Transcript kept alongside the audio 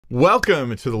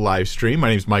Welcome to the live stream. My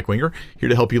name is Mike Winger, here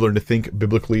to help you learn to think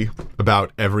biblically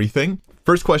about everything.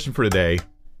 First question for today: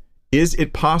 is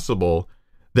it possible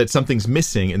that something's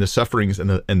missing in the sufferings and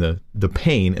the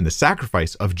pain and the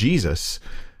sacrifice of Jesus?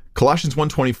 Colossians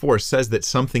 1:24 says that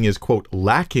something is, quote,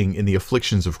 lacking in the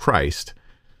afflictions of Christ.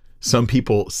 Some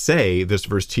people say this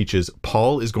verse teaches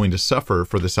Paul is going to suffer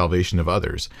for the salvation of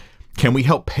others. Can we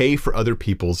help pay for other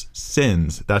people's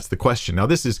sins? That's the question. Now,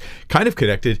 this is kind of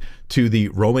connected to the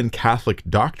Roman Catholic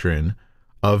doctrine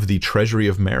of the treasury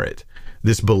of merit.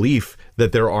 This belief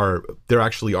that there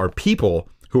actually are people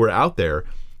who are out there,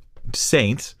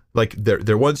 saints, like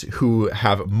they're ones who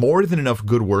have more than enough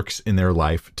good works in their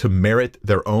life to merit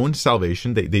their own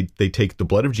salvation. They take the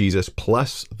blood of Jesus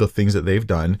plus the things that they've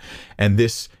done, and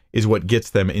this is what gets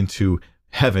them into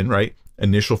heaven, right?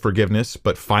 Initial forgiveness,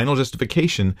 but final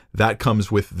justification, that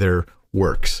comes with their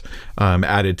works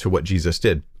added to what Jesus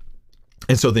did.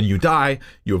 And so then you die,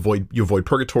 you avoid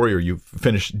purgatory, or you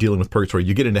finish dealing with purgatory,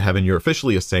 you get into heaven, you're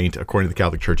officially a saint according to the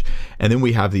Catholic Church. And then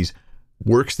we have these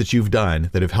works that you've done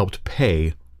that have helped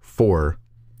pay for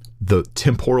the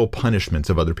temporal punishments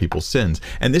of other people's sins.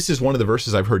 And this is one of the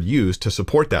verses I've heard used to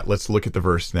support that. Let's look at the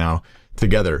verse now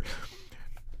together.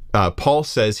 Paul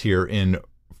says here in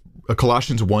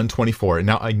Colossians 1:24,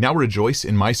 now I now rejoice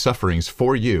in my sufferings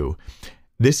for you.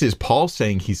 This is Paul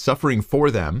saying he's suffering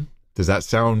for them. Does that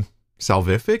sound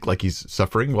salvific? Like he's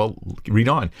suffering? Well, read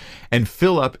on. And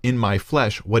fill up in my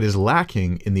flesh what is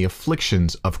lacking in the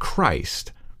afflictions of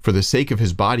Christ for the sake of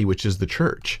his body, which is the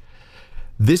church.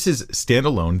 This is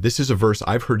standalone. This is a verse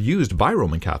I've heard used by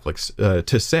Roman Catholics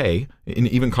to say, in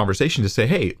even conversation, to say,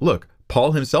 hey, look,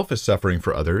 Paul himself is suffering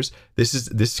for others.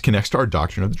 This connects to our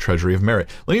doctrine of the treasury of merit.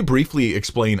 Let me briefly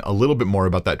explain a little bit more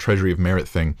about that treasury of merit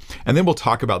thing, and then we'll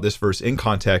talk about this verse in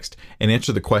context and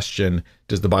answer the question,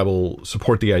 does the Bible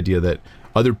support the idea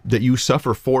that you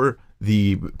suffer for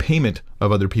the payment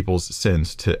of other people's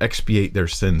sins, to expiate their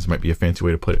sins might be a fancy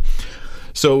way to put it.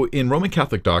 So in Roman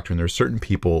Catholic doctrine, there are certain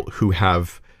people who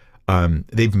have,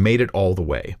 they've made it all the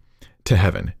way to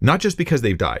heaven, not just because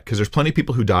they've died, because there's plenty of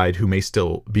people who died who may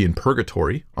still be in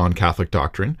purgatory on Catholic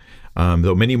doctrine,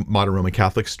 though many modern Roman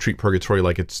Catholics treat purgatory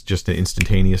like it's just an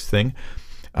instantaneous thing.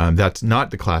 That's not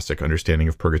the classic understanding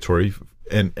of purgatory,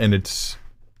 and it's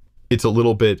a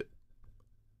little bit,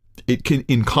 it can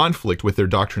in conflict with their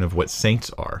doctrine of what saints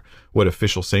are, what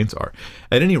official saints are.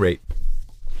 At any rate,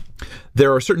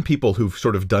 there are certain people who've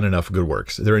sort of done enough good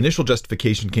works. Their initial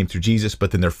justification came through Jesus, but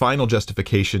then their final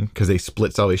justification, because they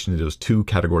split salvation into those two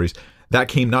categories, that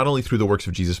came not only through the works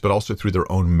of Jesus, but also through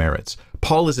their own merits.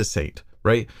 Paul is a saint,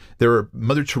 right?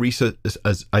 Mother Teresa is,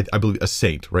 I believe, a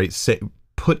saint, right?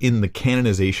 Put in the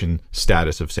canonization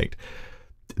status of saint.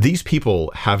 These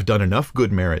people have done enough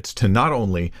good merits to not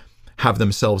only have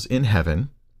themselves in heaven,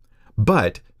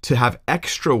 but to have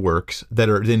extra works that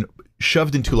are then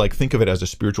shoved into, like, think of it as a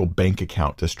spiritual bank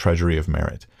account, this treasury of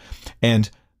merit.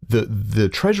 And the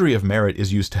treasury of merit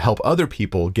is used to help other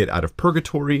people get out of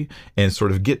purgatory and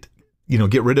sort of get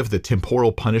rid of the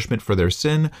temporal punishment for their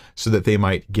sin, so that they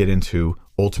might get into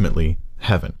ultimately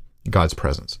heaven, God's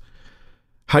presence.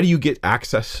 How do you get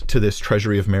access to this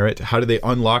treasury of merit? How do they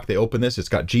unlock? They open this. It's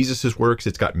got Jesus's works,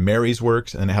 it's got Mary's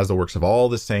works, and it has the works of all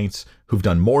the saints who've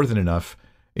done more than enough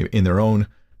in their own,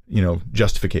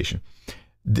 justification.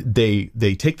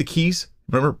 They take the keys.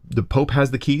 Remember, the Pope has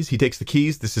the keys. He takes the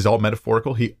keys. This is all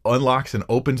metaphorical. He unlocks and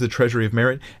opens the treasury of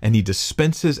merit, and he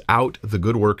dispenses out the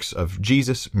good works of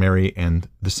Jesus, Mary, and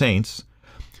the saints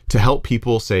to help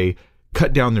people, say,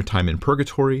 cut down their time in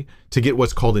purgatory, to get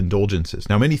what's called indulgences.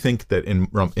 Now, many think that in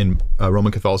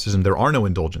Roman Catholicism there are no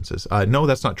indulgences. No,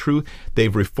 that's not true.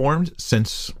 They've reformed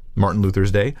since Martin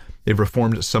Luther's day. They've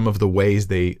reformed some of the ways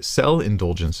they sell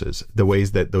indulgences, the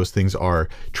ways that those things are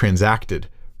transacted.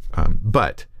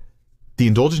 But the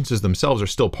indulgences themselves are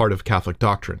still part of Catholic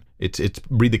doctrine.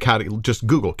 Just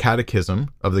Google Catechism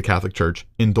of the Catholic Church,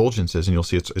 indulgences, and you'll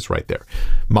see it's right there.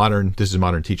 This is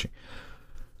modern teaching.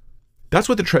 That's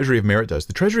what the treasury of merit does.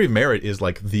 The treasury of merit is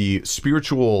like the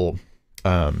spiritual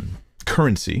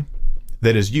currency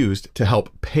that is used to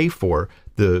help pay for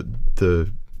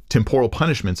the temporal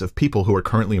punishments of people who are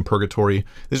currently in purgatory.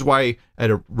 This is why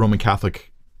at a Roman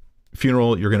Catholic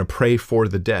funeral, you're going to pray for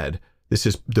the dead. This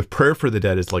is the prayer for the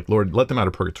dead is like, Lord, let them out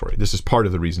of purgatory. This is part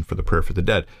of the reason for the prayer for the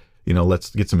dead.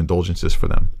 Let's get some indulgences for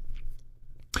them.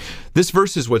 This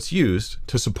verse is what's used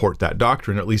to support that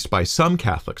doctrine, at least by some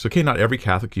Catholics. Okay, not every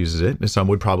Catholic uses it, and some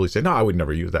would probably say, no, I would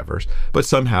never use that verse, but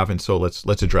some have, and so let's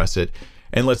address it,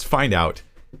 and let's find out,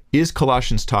 is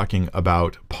Colossians talking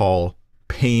about Paul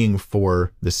paying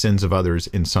for the sins of others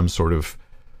in some sort of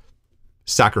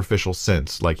sacrificial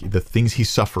sense, like the things he's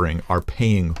suffering are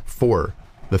paying for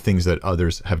the things that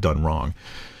others have done wrong.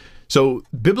 So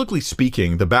biblically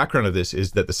speaking, the background of this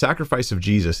is that the sacrifice of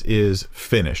Jesus is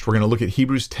finished. We're going to look at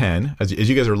Hebrews 10. As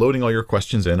you guys are loading all your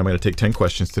questions in, I'm going to take 10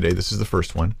 questions today. This is the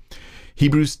first one.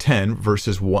 Hebrews 10, verse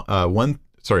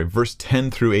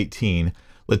 10 through 18.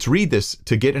 Let's read this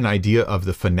to get an idea of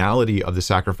the finality of the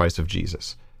sacrifice of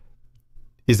Jesus.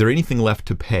 Is there anything left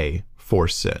to pay for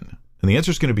sin? And the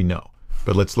answer is going to be no.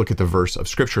 But let's look at the verse of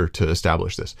Scripture to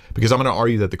establish this. Because I'm going to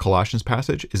argue that the Colossians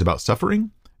passage is about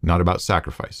suffering, not about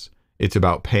sacrifice. It's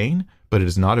about pain, but it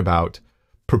is not about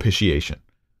propitiation.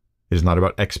 It is not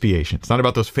about expiation. It's not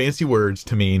about those fancy words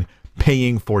to mean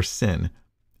paying for sin.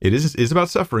 It is about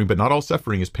suffering, but not all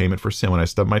suffering is payment for sin. When I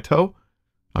stub my toe,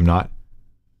 I'm not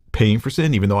paying for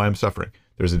sin, even though I am suffering.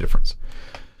 There's a difference.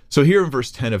 So here in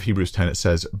verse 10 of Hebrews 10, it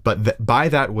says, "But by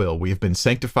that will we have been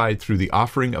sanctified through the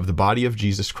offering of the body of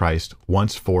Jesus Christ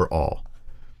once for all."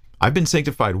 I've been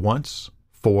sanctified once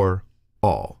for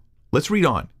all. Let's read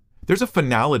on. There's a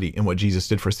finality in what Jesus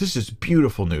did for us. This is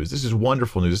beautiful news. This is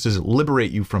wonderful news. This does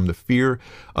liberate you from the fear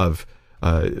of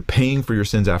paying for your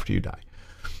sins after you die,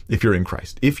 if you're in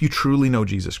Christ, if you truly know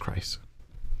Jesus Christ.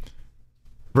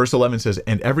 Verse 11 says,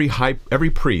 "And every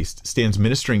priest stands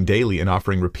ministering daily and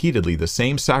offering repeatedly the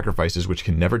same sacrifices which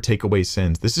can never take away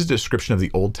sins." This is a description of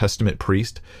the Old Testament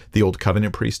priest, the Old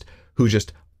Covenant priest, who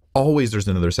just always there's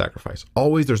another sacrifice.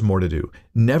 Always there's more to do.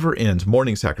 Never ends.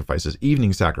 Morning sacrifices,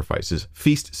 evening sacrifices,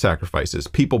 feast sacrifices,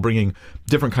 people bringing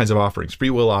different kinds of offerings, free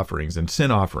will offerings and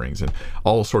sin offerings and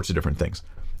all sorts of different things.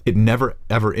 It never,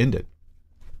 ever ended.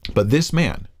 But this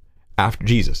man, after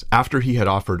Jesus, after he had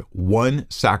offered one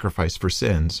sacrifice for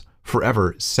sins,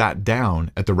 forever sat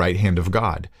down at the right hand of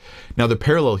God. Now the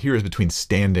parallel here is between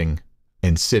standing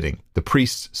and sitting. The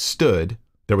priests stood.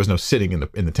 There was no sitting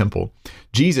in the temple.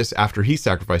 Jesus, after he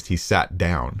sacrificed, he sat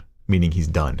down, meaning he's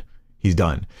done. He's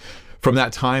done. From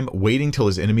that time, waiting till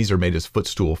his enemies are made his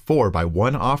footstool, for by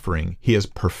one offering he has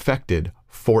perfected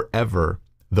forever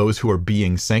those who are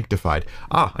being sanctified.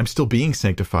 I'm still being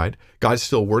sanctified. God's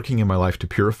still working in my life to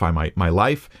purify my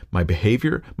life, my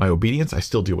behavior, my obedience. I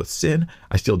still deal with sin.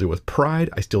 I still deal with pride.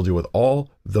 I still deal with all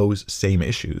those same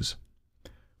issues.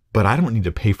 But I don't need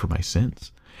to pay for my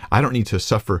sins. I don't need to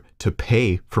suffer to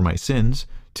pay for my sins,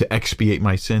 to expiate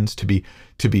my sins, to be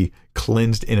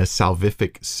cleansed in a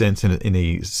salvific sense, in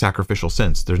a sacrificial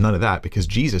sense. There's none of that, because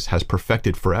Jesus has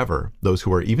perfected forever those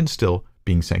who are even still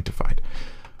being sanctified.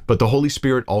 But the Holy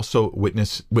Spirit also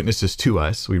witnesses to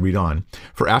us. We read on.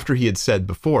 "For after he had said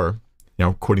before,"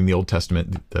 quoting the Old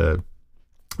Testament, the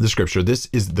Scripture, "This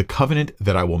is the covenant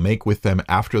that I will make with them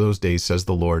after those days, says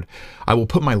the Lord. I will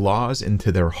put my laws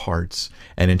into their hearts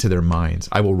and into their minds.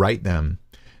 I will write them."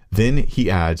 Then he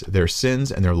adds, "Their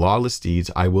sins and their lawless deeds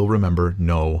I will remember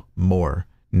no more.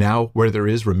 Now where there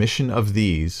is remission of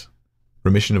these,"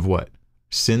 remission of what?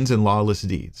 Sins and lawless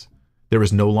deeds, "there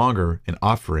is no longer an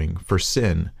offering for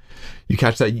sin." You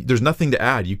catch that? There's nothing to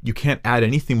add. You can't add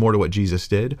anything more to what Jesus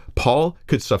did. Paul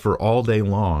could suffer all day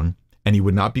long, and he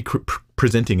would not be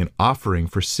presenting an offering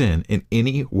for sin in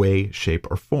any way, shape,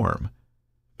 or form,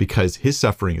 because his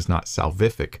suffering is not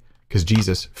salvific, because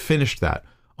Jesus finished that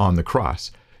on the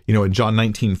cross. In John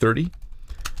 19:30,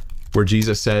 where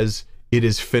Jesus says, "It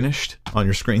is finished," on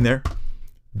your screen there,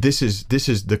 this is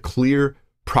the clear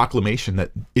proclamation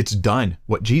that it's done.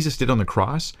 What Jesus did on the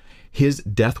cross, his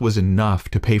death was enough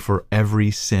to pay for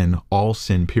every sin, all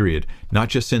sin, period. Not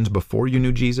just sins before you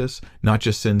knew Jesus, not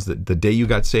just sins that the day you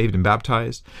got saved and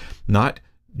baptized, not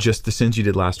just the sins you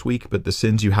did last week, but the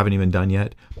sins you haven't even done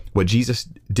yet. What Jesus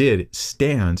did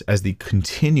stands as the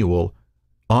continual,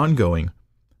 ongoing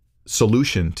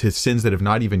solution to sins that have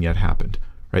not even yet happened.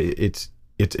 Right? It's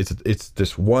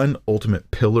this one ultimate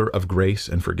pillar of grace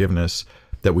and forgiveness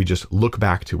that we just look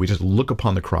back to. We just look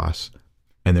upon the cross,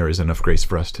 and there is enough grace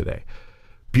for us today.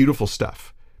 Beautiful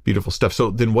stuff. Beautiful stuff. So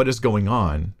then what is going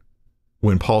on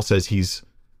when Paul says he's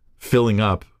filling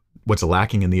up what's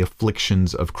lacking in the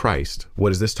afflictions of Christ?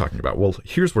 What is this talking about? Well,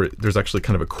 here's where there's actually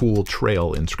kind of a cool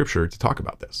trail in Scripture to talk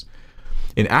about this.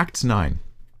 In Acts 9,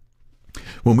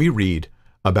 when we read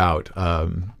about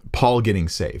Paul getting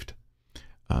saved,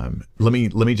 let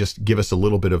me just give us a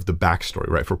little bit of the backstory,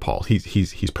 right? For Paul,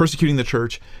 he's persecuting the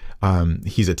church,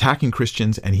 he's attacking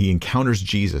Christians, and he encounters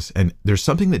Jesus. And there's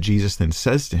something that Jesus then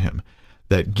says to him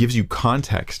that gives you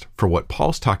context for what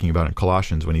Paul's talking about in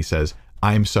Colossians when he says,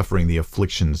 "I am suffering the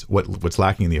afflictions, what's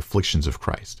lacking in the afflictions of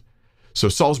Christ." So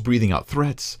Saul's breathing out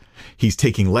threats. He's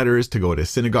taking letters to go to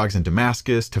synagogues in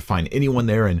Damascus to find anyone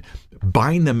there and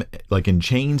bind them like in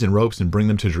chains and ropes and bring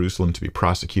them to Jerusalem to be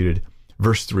prosecuted.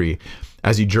 Verse 3,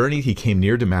 as he journeyed, he came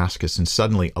near Damascus, and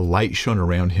suddenly a light shone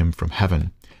around him from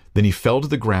heaven. Then he fell to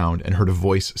the ground and heard a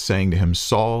voice saying to him,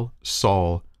 Saul,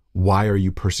 Saul, why are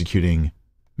you persecuting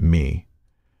me?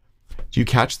 Do you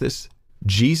catch this?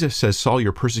 Jesus says, Saul,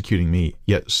 you're persecuting me,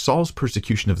 yet Saul's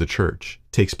persecution of the church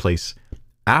takes place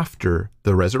after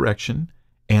the resurrection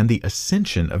and the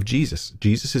ascension of Jesus.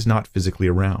 Jesus is not physically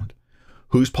around.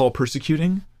 Who's Paul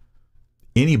persecuting?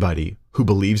 Anybody who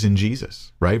believes in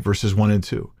Jesus, right? Verses 1 and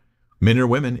 2. Men or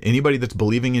women, anybody that's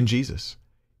believing in Jesus.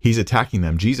 He's attacking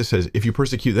them. Jesus says, if you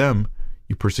persecute them,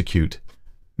 you persecute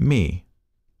me.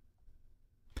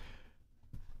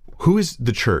 Who is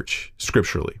the church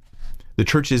scripturally? The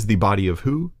church is the body of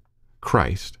who?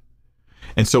 Christ.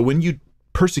 And so when you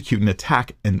persecute and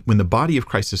attack, and when the body of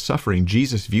Christ is suffering,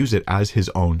 Jesus views it as his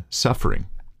own suffering.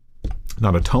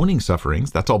 Not atoning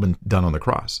sufferings, that's all been done on the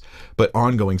cross, but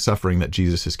ongoing suffering that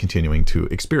Jesus is continuing to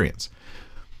experience.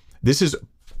 This is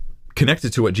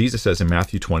connected to what Jesus says in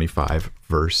Matthew 25,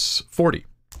 verse 40.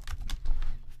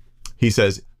 He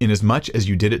says, inasmuch as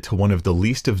you did it to one of the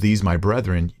least of these, my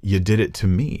brethren, you did it to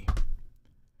me.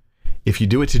 If you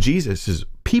do it to Jesus'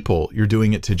 people, you're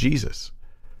doing it to Jesus.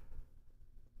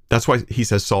 That's why he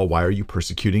says, Saul, why are you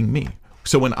persecuting me?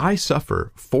 So when I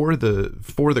suffer for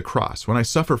the cross, when I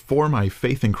suffer for my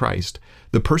faith in Christ,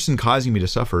 the person causing me to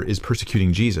suffer is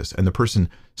persecuting Jesus, and the person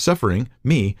suffering,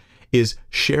 me, is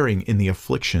sharing in the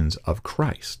afflictions of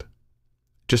Christ.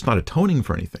 Just not atoning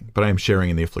for anything, but I am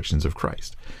sharing in the afflictions of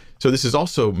Christ. So this is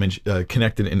also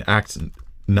connected in Acts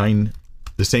 9,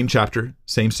 the same chapter,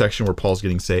 same section where Paul's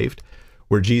getting saved,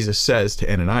 where Jesus says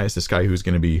to Ananias, this guy who's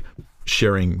going to be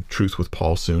sharing truth with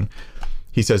Paul soon,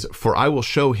 he says, for I will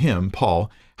show him,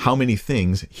 Paul, how many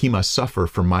things he must suffer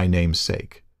for my name's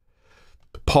sake.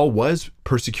 Paul was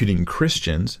persecuting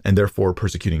Christians and therefore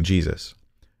persecuting Jesus.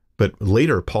 But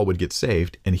later, Paul would get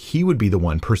saved and he would be the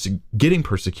one getting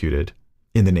persecuted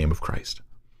in the name of Christ.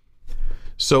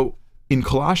 So in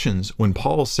Colossians, when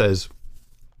Paul says,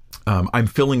 I'm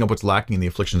filling up what's lacking in the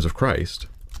afflictions of Christ,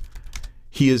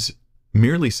 he is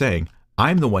merely saying,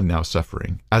 I'm the one now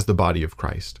suffering as the body of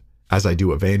Christ, as I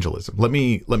do evangelism. Let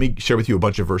me share with you a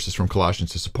bunch of verses from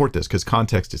Colossians to support this, because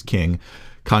context is king.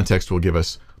 Context will give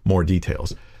us more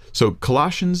details. So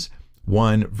Colossians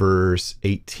 1, verse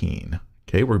 18.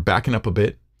 Okay, we're backing up a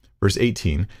bit. Verse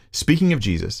 18, speaking of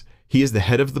Jesus, he is the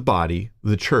head of the body,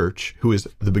 the church, who is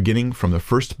the beginning from the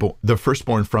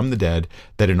firstborn from the dead,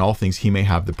 that in all things he may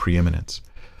have the preeminence.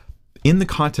 In the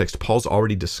context, Paul's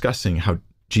already discussing how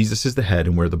Jesus is the head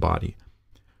and we're the body.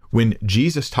 When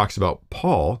Jesus talks about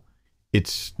Paul,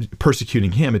 it's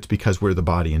persecuting him, it's because we're the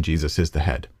body and Jesus is the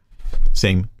head.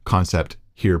 Same concept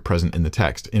here present in the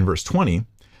text. In verse 20,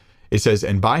 it says,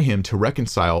 and by him to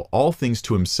reconcile all things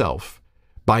to himself,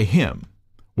 by him,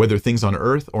 whether things on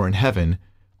earth or in heaven.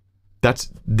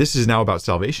 This is now about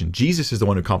salvation. Jesus is the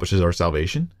one who accomplishes our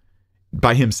salvation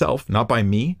by himself, not by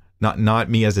me, not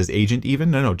me as his agent even.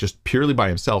 No, just purely by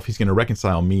himself. He's going to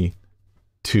reconcile me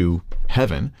to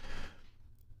heaven,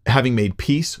 having made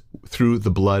peace through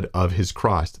the blood of his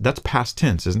cross. That's past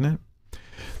tense, isn't it?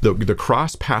 The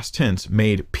cross, past tense,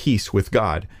 made peace with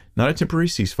God, not a temporary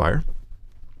ceasefire,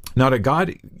 not a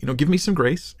God, give me some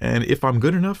grace, and if I'm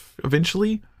good enough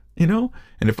eventually, and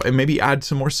if I maybe add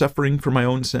some more suffering for my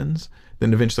own sins,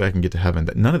 then eventually I can get to heaven.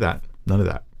 None of that.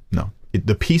 No,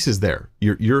 the peace is there.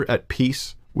 You're at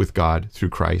peace with God through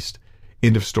Christ.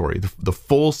 End of story. The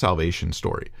full salvation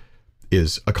story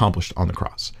is accomplished on the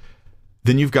cross.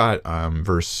 Then you've got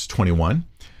verse 21,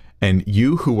 and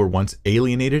you who were once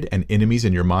alienated and enemies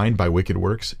in your mind by wicked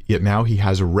works, yet now he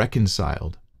has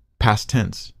reconciled, past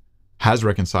tense, has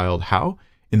reconciled how?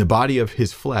 In the body of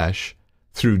his flesh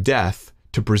through death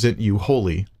to present you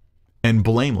holy and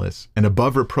blameless and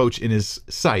above reproach in his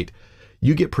sight.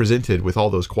 You get presented with all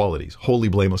those qualities, holy,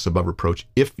 blameless, above reproach,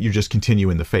 if you just continue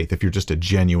in the faith, if you're just a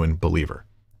genuine believer.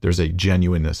 There's a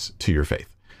genuineness to your faith.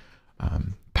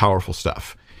 Powerful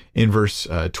stuff. In verse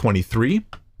 23,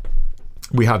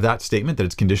 we have that statement that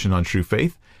it's conditioned on true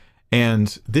faith.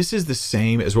 And this is the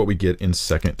same as what we get in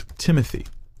 2 Timothy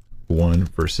 1,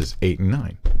 verses 8 and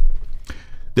 9.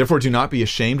 Therefore, do not be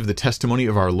ashamed of the testimony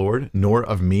of our Lord, nor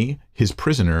of me, his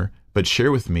prisoner, but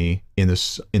share with me in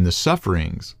the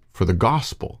sufferings for the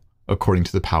gospel according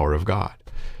to the power of God.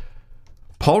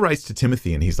 Paul writes to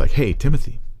Timothy, and he's like, hey,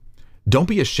 Timothy, don't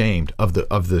be ashamed of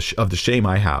the shame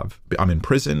I have. I'm in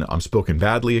prison. I'm spoken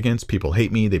badly against. People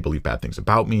hate me. They believe bad things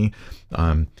about me.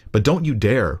 But don't you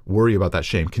dare worry about that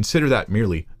shame. Consider that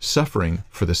merely suffering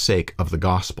for the sake of the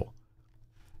gospel.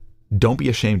 Don't be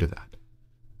ashamed of that.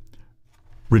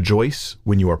 Rejoice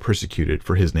when you are persecuted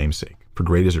for his name's sake, for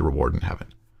great is your reward in heaven.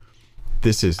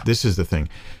 This is the thing.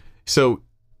 So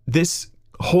this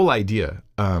whole idea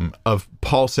of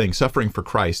Paul saying suffering for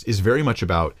Christ is very much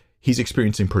about he's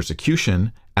experiencing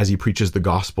persecution as he preaches the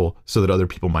gospel so that other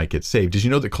people might get saved. Did you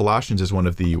know that Colossians is one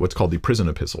of the what's called the prison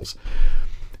epistles?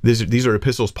 These are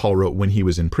epistles Paul wrote when he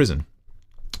was in prison.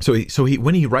 So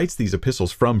when he writes these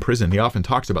epistles from prison, he often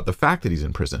talks about the fact that he's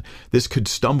in prison. This could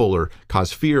stumble or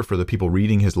cause fear for the people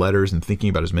reading his letters and thinking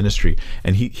about his ministry.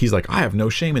 And he's like, I have no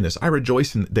shame in this. I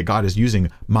rejoice in that God is using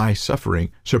my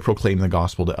suffering to proclaim the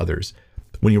gospel to others.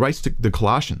 When he writes to the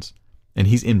Colossians and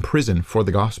he's in prison for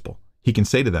the gospel, he can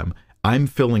say to them, I'm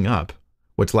filling up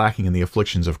what's lacking in the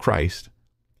afflictions of Christ,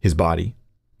 his body,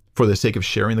 for the sake of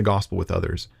sharing the gospel with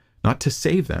others, not to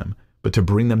save them, but to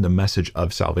bring them the message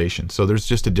of salvation. So there's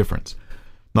just a difference.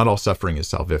 Not all suffering is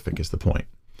salvific is the point.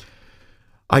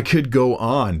 I could go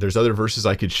on. There's other verses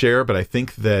I could share, but I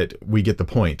think that we get the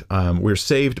point. We're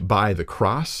saved by the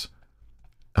cross.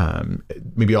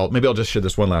 Maybe I'll just share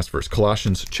this one last verse.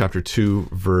 Colossians chapter 2,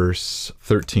 verse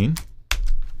 13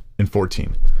 and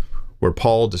 14, where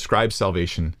Paul describes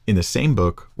salvation in the same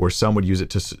book where some would use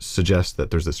it to suggest that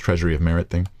there's this treasury of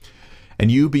merit thing. And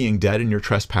you being dead in your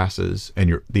trespasses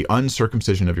and the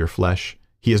uncircumcision of your flesh,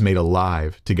 he has made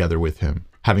alive together with him,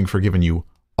 having forgiven you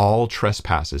all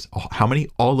trespasses. How many?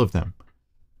 All of them.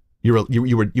 You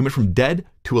went from dead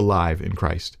to alive in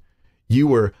Christ. You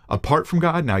were apart from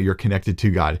God. Now you're connected to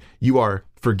God. You are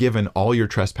forgiven all your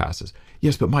trespasses.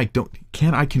 Yes, but Mike,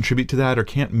 can't I contribute to that? Or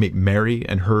can't Mary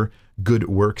and her good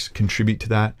works contribute to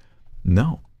that?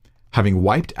 No. Having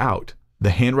wiped out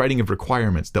the handwriting of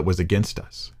requirements that was against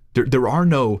us.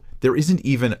 There isn't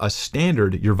even a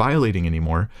standard you're violating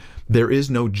anymore. There is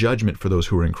no judgment for those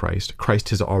who are in Christ. Christ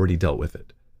has already dealt with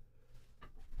it.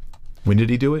 When did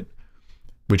he do it?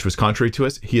 Which was contrary to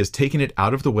us. He has taken it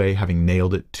out of the way, having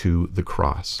nailed it to the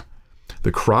cross.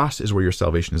 The cross is where your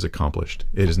salvation is accomplished.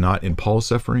 It is not in Paul's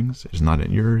sufferings. It is not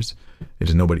in yours. It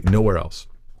is nowhere else.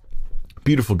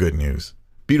 Beautiful good news.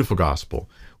 Beautiful gospel.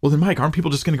 Well then, Mike, aren't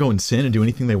people just going to go and sin and do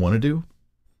anything they want to do?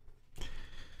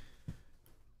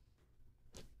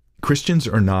 Christians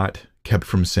are not kept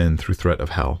from sin through threat of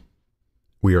hell.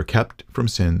 We are kept from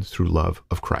sin through love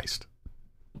of Christ.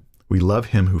 We love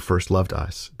him who first loved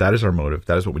us. That is our motive.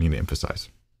 That is what we need to emphasize.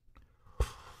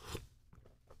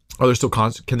 Are there still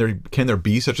can there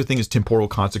be such a thing as temporal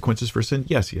consequences for sin?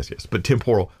 Yes. But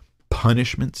temporal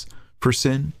punishments for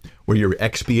sin, where you're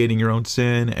expiating your own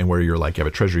sin and where you're like, you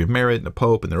have a treasury of merit and a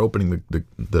pope and they're opening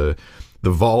the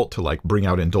vault to like bring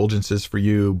out indulgences for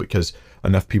you because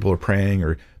enough people are praying,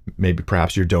 or maybe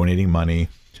perhaps you're donating money.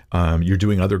 You're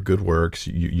doing other good works.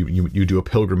 You do a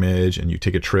pilgrimage and you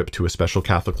take a trip to a special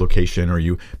Catholic location, or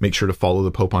you make sure to follow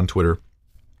the Pope on Twitter.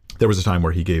 There was a time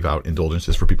where he gave out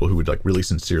indulgences for people who would like really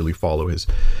sincerely follow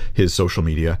his social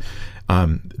media.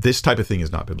 This type of thing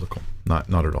is not biblical, not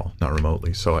at all, not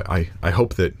remotely. So I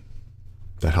hope that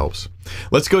helps.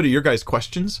 Let's go to your guys'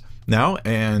 questions now,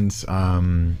 and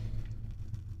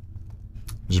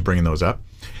just bringing those up.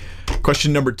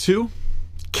 Question number 2.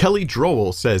 Kelly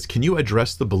Drowell says, can you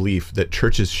address the belief that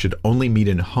churches should only meet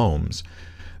in homes,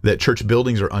 that church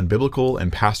buildings are unbiblical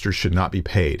and pastors should not be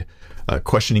paid?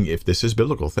 Questioning if this is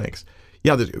biblical. Thanks.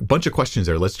 Yeah, there's a bunch of questions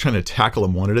there. Let's try to tackle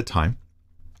them one at a time.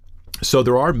 So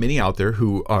there are many out there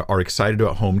who are excited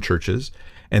about home churches,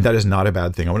 and that is not a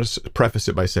bad thing. I want to preface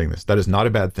it by saying this. That is not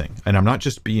a bad thing. And I'm not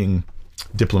just being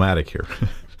diplomatic here.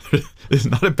 It's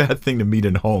not a bad thing to meet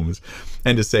in homes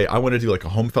and to say, I want to do like a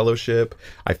home fellowship.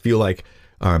 I feel like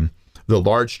the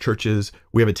large churches,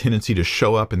 we have a tendency to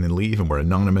show up and then leave, and we're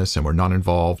anonymous and we're not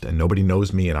involved and nobody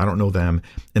knows me and I don't know them.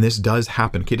 And this does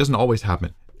happen. Okay, it doesn't always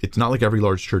happen. It's not like every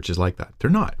large church is like that. They're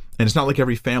not. And it's not like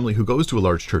every family who goes to a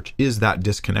large church is that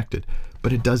disconnected.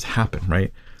 But it does happen,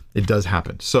 right? It does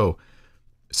happen. So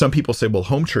some people say, well,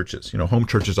 home churches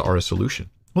are a solution.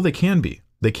 Well, they can be.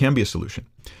 They can be a solution.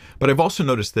 But I've also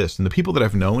noticed this, and the people that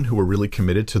I've known who were really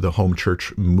committed to the home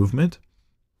church movement,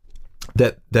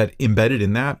 that embedded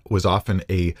in that was often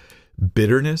a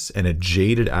bitterness and a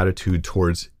jaded attitude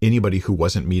towards anybody who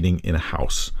wasn't meeting in a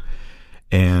house.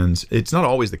 And it's not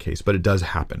always the case, but it does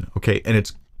happen. Okay. And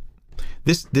it's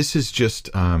this is just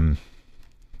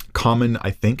common, I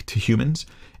think, to humans,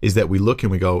 is that we look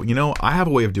and we go, I have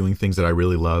a way of doing things that I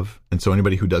really love. And so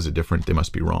anybody who does it different, they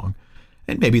must be wrong.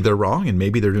 And maybe they're wrong, and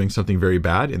maybe they're doing something very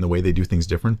bad in the way they do things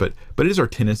different, but it is our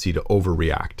tendency to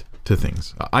overreact to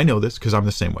things. I know this because I'm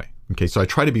the same way. Okay, so I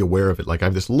try to be aware of it. Like I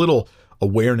have this little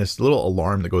awareness, little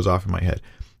alarm that goes off in my head.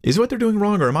 Is what they're doing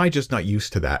wrong, or am I just not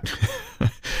used to that?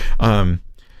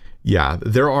 Yeah,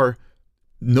 there are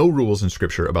no rules in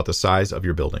Scripture about the size of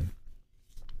your building.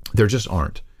 There just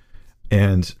aren't.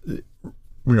 And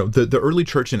the early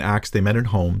church in Acts, they met in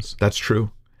homes. That's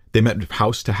true. They met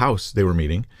house to house, they were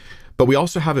meeting. But we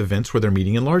also have events where they're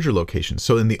meeting in larger locations.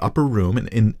 So in the upper room,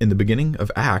 in the beginning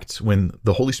of Acts, when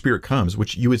the Holy Spirit comes,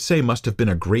 which you would say must have been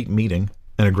a great meeting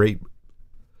and a great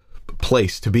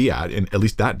place to be at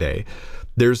least that day,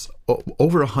 there's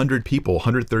over 100 people,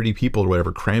 130 people or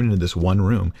whatever crammed into this one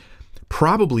room.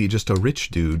 Probably just a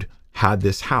rich dude had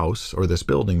this house or this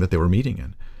building that they were meeting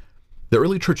in. The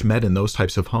early church met in those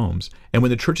types of homes. And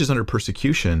when the church is under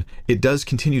persecution, it does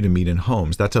continue to meet in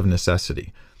homes. That's of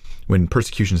necessity when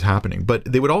persecution is happening. But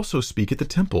they would also speak at the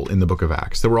temple in the book of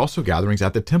Acts. There were also gatherings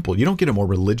at the temple. You don't get a more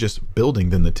religious building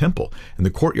than the temple and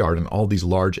the courtyard and all these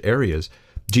large areas.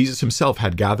 Jesus himself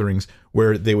had gatherings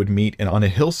where they would meet on a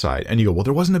hillside. And you go, well,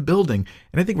 there wasn't a building.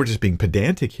 And I think we're just being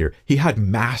pedantic here. He had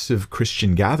massive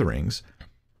Christian gatherings,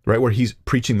 right, where he's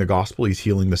preaching the gospel, he's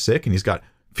healing the sick, and he's got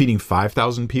feeding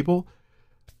 5,000 people.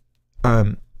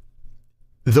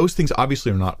 Those things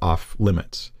obviously are not off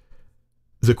limits.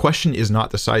 The question is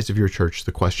not the size of your church.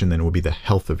 The question then will be the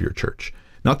health of your church.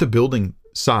 Not the building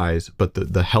size, but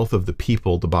the health of the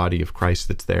people, the body of Christ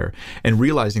that's there. And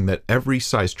realizing that every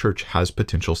size church has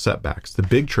potential setbacks. The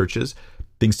big churches,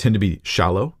 things tend to be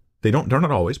shallow. They're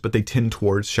not always, but they tend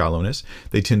towards shallowness.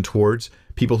 They tend towards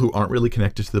people who aren't really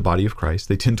connected to the body of Christ.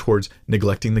 They tend towards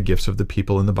neglecting the gifts of the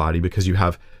people in the body because you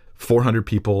have 400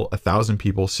 people, 1,000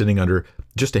 people sitting under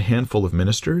just a handful of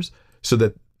ministers, so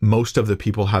that most of the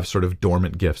people have sort of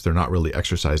dormant gifts. They're not really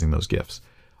exercising those gifts.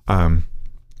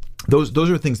 Those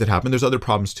are things that happen. There's other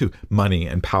problems too, money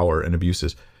and power and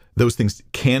abuses. Those things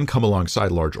can come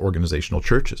alongside large organizational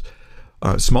churches.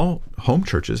 Small home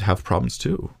churches have problems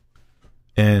too.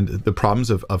 And the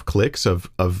problems of cliques, of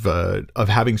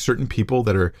having certain people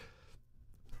that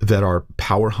are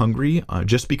power hungry,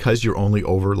 just because you're only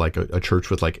over like a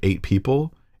church with like 8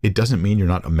 people, it doesn't mean you're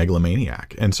not a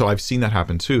megalomaniac. And so I've seen that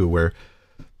happen too,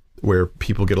 where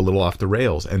people get a little off the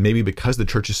rails. And maybe because the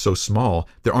church is so small,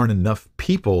 there aren't enough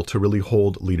people to really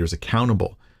hold leaders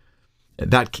accountable.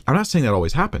 That, I'm not saying that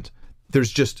always happens.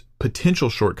 There's just potential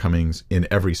shortcomings in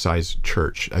every size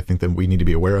church. I think that we need to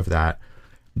be aware of that.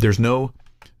 There's no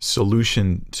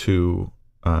solution to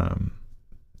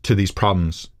these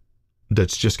problems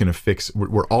that's just going to fix.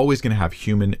 We're always going to have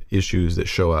human issues that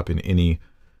show up in any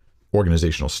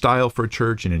organizational style for a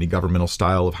church, in any governmental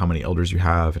style of how many elders you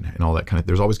have, and all that kind of.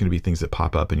 There's always going to be things that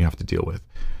pop up and you have to deal with.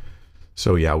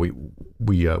 So yeah, we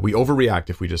overreact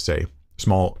if we just say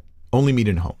small, only meet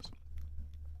in homes.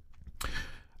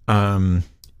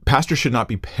 Pastors should not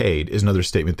be paid is another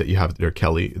statement that you have there,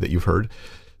 Kelly, that you've heard.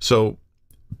 So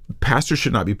pastors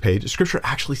should not be paid. Scripture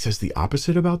actually says the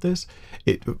opposite about this.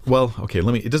 It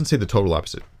doesn't say the total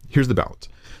opposite. Here's the balance.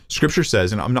 Scripture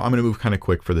says, and I'm going to move kind of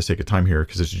quick for the sake of time here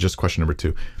because it's just question number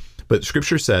 2. But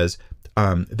Scripture says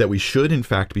that we should in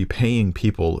fact be paying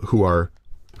people who are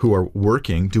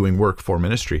working, doing work for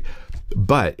ministry.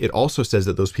 But it also says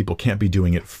that those people can't be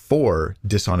doing it for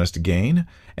dishonest gain,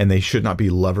 and they should not be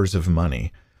lovers of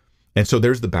money. And so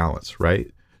there's the balance, right?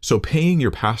 So paying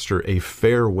your pastor a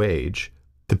fair wage,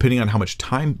 depending on how much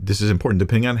time, this is important,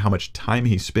 depending on how much time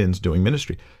he spends doing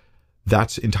ministry,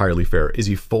 that's entirely fair. Is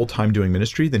he full-time doing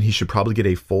ministry? Then he should probably get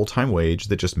a full-time wage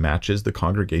that just matches the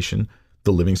congregation,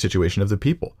 the living situation of the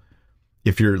people.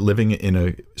 If you're living in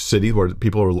a city where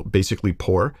people are basically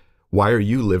poor, why are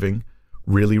you living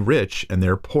really rich and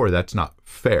they're poor? That's not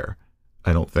fair,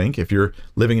 I don't think. If you're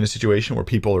living in a situation where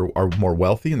people are more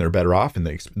wealthy and they're better off and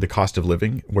the cost of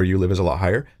living where you live is a lot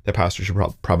higher, that pastor should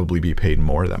probably be paid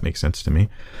more. That makes sense to me.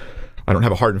 I don't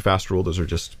have a hard and fast rule. Those are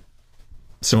just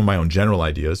some of my own general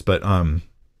ideas, but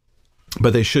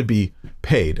they should be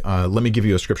paid. Let me give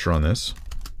you a scripture on this.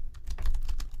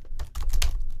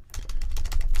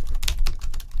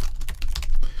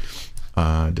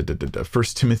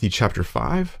 First Timothy chapter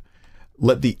 5.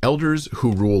 Let the elders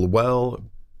who rule well,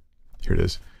 here it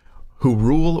is, who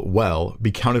rule well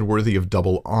be counted worthy of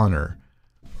double honor.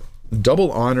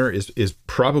 Double honor is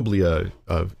probably a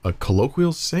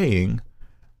colloquial saying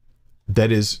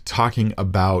that is talking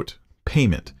about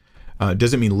payment.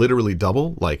 Does it mean literally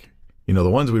double? Like, the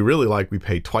ones we really like, we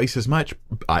pay twice as much.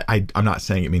 I'm not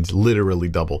saying it means literally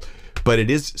double, but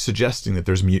it is suggesting that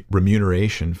there's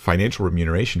remuneration, financial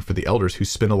remuneration for the elders who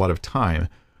spend a lot of time,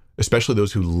 especially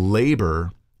those who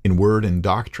labor in word and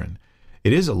doctrine.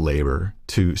 It is a labor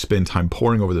to spend time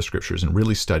poring over the scriptures and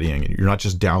really studying. You're not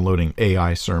just downloading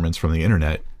AI sermons from the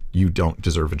internet. You don't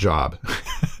deserve a job.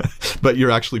 But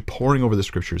you're actually poring over the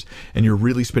scriptures and you're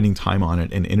really spending time on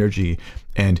it and energy,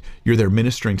 and you're there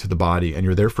ministering to the body, and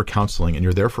you're there for counseling, and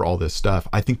you're there for all this stuff.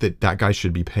 I think that guy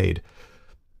should be paid.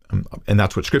 And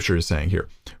that's what scripture is saying here.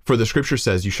 For the scripture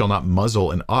says, you shall not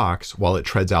muzzle an ox while it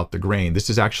treads out the grain. This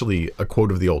is actually a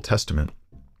quote of the Old Testament,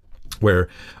 where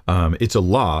it's a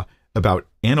law about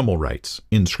animal rights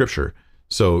in scripture.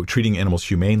 So treating animals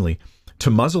humanely. To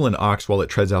muzzle an ox while it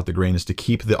treads out the grain is to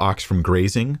keep the ox from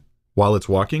grazing while it's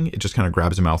walking. It just kind of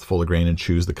grabs a mouthful of grain and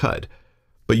chews the cud.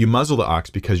 But you muzzle the ox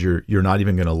because you're not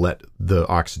even going to let the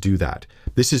ox do that.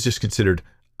 This is just considered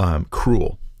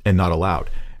cruel and not allowed.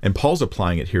 And Paul's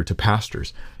applying it here to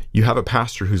pastors. You have a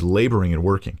pastor who's laboring and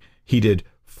working. He did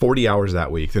 40 hours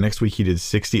that week. The next week he did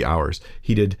 60 hours.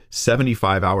 He did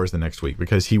 75 hours the next week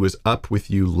because he was up with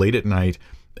you late at night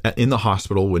in the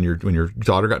hospital when your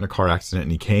daughter got in a car accident,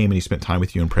 and he came and he spent time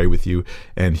with you and prayed with you,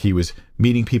 and he was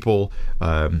meeting people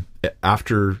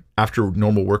after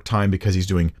normal work time because he's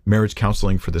doing marriage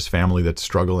counseling for this family that's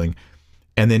struggling.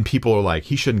 And then people are like,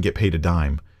 he shouldn't get paid a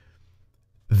dime.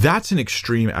 That's an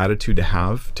extreme attitude to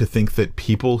have, to think that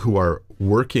people who are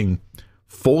working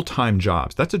full-time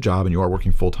jobs, that's a job and you are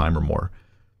working full-time or more,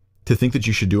 to think that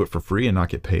you should do it for free and not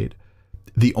get paid.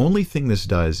 The only thing this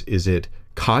does is it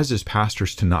causes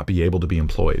pastors to not be able to be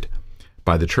employed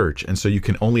by the church. And so you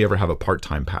can only ever have a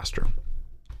part-time pastor.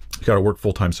 He's got to work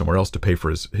full-time somewhere else to pay for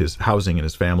his housing and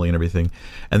his family and everything.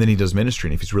 And then he does ministry.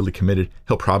 And if he's really committed,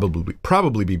 he'll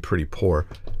probably be pretty poor.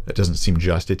 That doesn't seem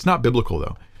just. It's not biblical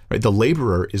though, right? The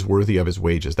laborer is worthy of his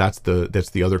wages. That's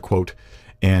the other quote.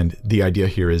 And the idea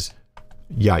here is,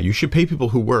 yeah, you should pay people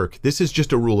who work. This is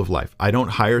just a rule of life. I don't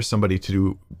hire somebody to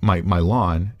do my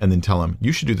lawn and then tell them,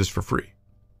 you should do this for free.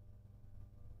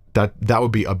 That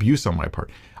would be abuse on my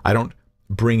part. I don't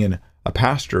bring in a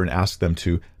pastor and ask them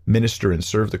to minister and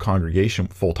serve the congregation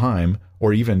full time,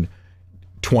 or even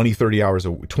 20 hours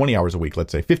a week,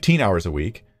 let's say 15 hours a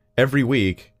week, every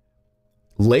week,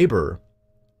 labor,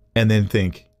 and then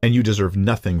think, and you deserve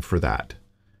nothing for that.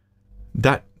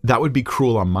 That would be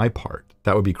cruel on my part.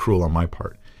 That would be cruel on my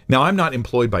part. Now, I'm not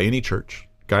employed by any church,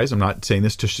 guys. I'm not saying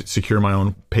this to secure my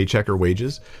own paycheck or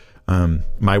wages.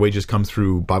 My wages come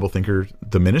through Bible Thinker,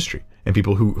 the ministry, and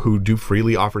people who do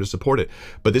freely offer to support it.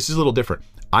 But this is a little different.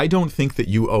 I don't think that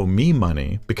you owe me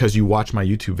money because you watch my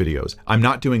YouTube videos. I'm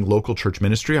not doing local church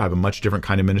ministry. I have a much different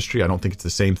kind of ministry. I don't think it's the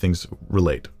same things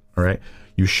relate. All right.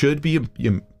 You should be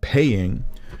paying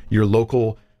your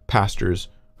local pastors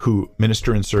who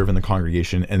minister and serve in the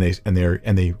congregation, and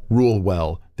they rule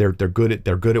well. They're good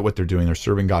at what they're doing. They're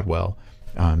serving God well.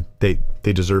 They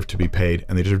deserve to be paid,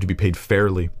 and they deserve to be paid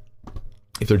fairly.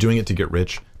 If they're doing it to get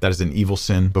rich, that is an evil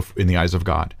sin in the eyes of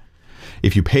God.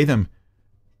 If you pay them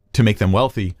to make them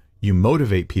wealthy, you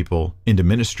motivate people into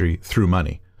ministry through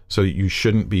money. So you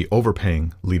shouldn't be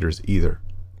overpaying leaders either.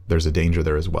 There's a danger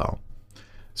there as well.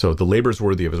 So the labor is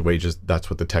worthy of his wages.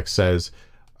 That's what the text says.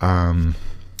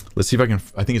 Let's see if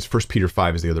I think it's 1 Peter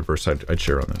 5 is the other verse I'd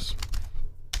share on this.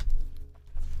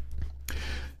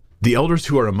 The elders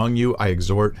who are among you, I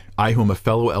exhort, I who am a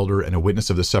fellow elder and a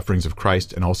witness of the sufferings of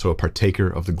Christ, and also a partaker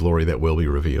of the glory that will be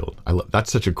revealed.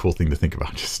 That's such a cool thing to think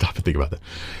about. Just stop and think about that.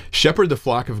 Shepherd the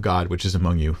flock of God, which is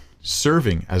among you,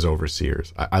 serving as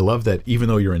overseers. I love that even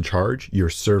though you're in charge,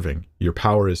 you're serving. Your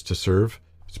power is to serve.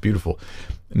 It's beautiful.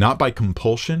 Not by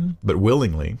compulsion, but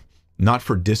willingly, not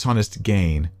for dishonest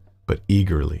gain, but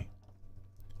eagerly.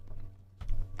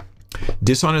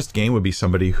 Dishonest gain would be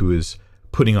somebody who is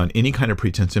putting on any kind of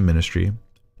pretense in ministry,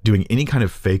 doing any kind of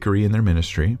fakery in their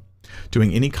ministry,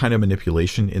 doing any kind of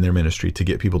manipulation in their ministry to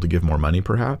get people to give more money,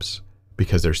 perhaps,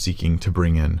 because they're seeking to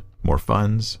bring in more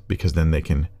funds, because then they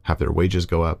can have their wages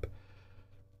go up.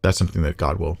 That's something that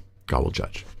God will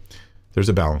judge. There's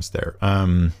a balance there.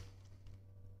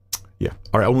 Yeah.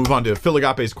 All right, I'll move on to Phil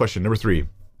Agape's question, number 3.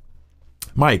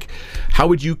 Mike, how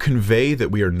would you convey that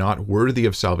we are not worthy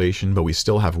of salvation, but we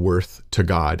still have worth to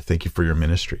God? Thank you for your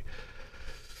ministry.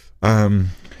 How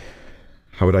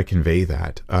would I convey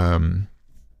that?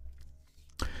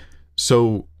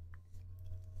 So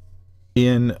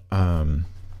in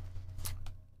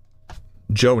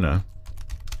Jonah,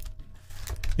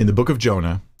 in the book of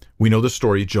Jonah, we know the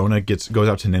story. Jonah goes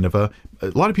out to Nineveh. A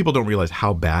lot of people don't realize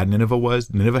how bad Nineveh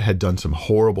was. Nineveh had done some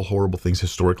horrible, horrible things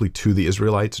historically to the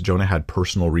Israelites. Jonah had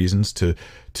personal reasons to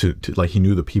like, he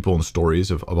knew the people and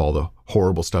stories of all the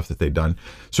horrible stuff that they'd done.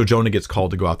 So Jonah gets called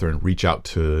to go out there and reach out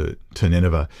to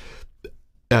Nineveh.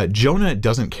 Jonah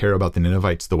doesn't care about the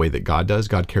Ninevites the way that God does.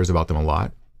 God cares about them a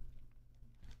lot.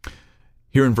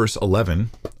 Here in verse 11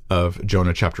 of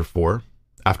Jonah chapter 4,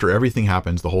 after everything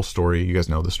happens, the whole story, you guys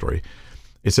know the story.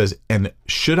 It says, and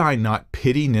should I not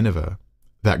pity Nineveh,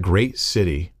 that great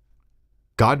city?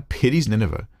 God pities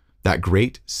Nineveh, that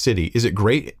great city. Is it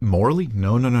great morally?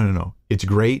 No. It's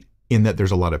great in that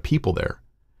there's a lot of people there.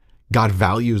 God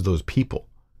values those people.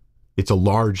 It's a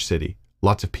large city,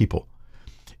 lots of people.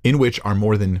 in which are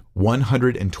more than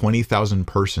 120,000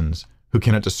 persons who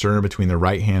cannot discern between their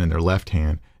right hand and their left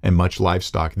hand, and much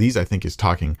livestock. These, I think, is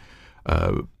talking,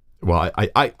 I'm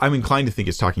inclined to think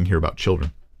it's talking here about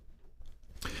children.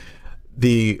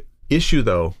 The issue,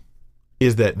 though,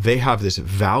 is that they have this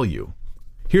value.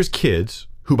 Here's kids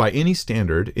who, by any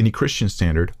standard, any Christian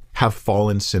standard, have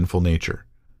fallen sinful nature.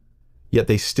 Yet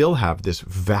they still have this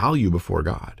value before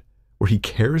God, where he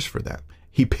cares for them.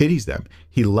 He pities them.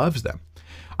 He loves them.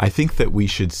 I think that we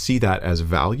should see that as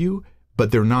value,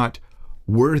 but they're not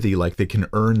worthy, like they can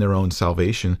earn their own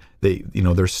salvation.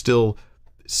 There's still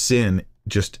sin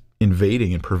just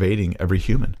invading and pervading every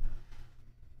human.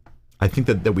 I think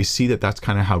that we see that that's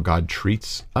kind of how God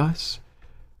treats us.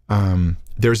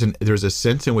 There's a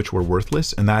sense in which we're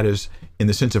worthless, and that is in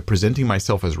the sense of presenting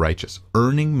myself as righteous,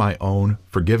 earning my own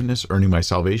forgiveness, earning my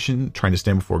salvation, trying to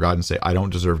stand before God and say, I don't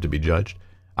deserve to be judged.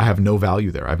 I have no value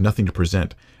there. I have nothing to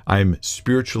present. I'm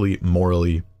spiritually,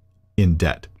 morally in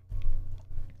debt.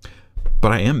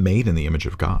 But I am made in the image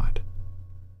of God.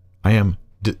 I am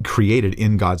created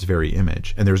in God's very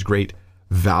image, and there's great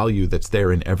value that's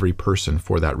there in every person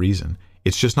for that reason.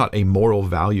 It's just not a moral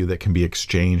value that can be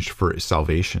exchanged for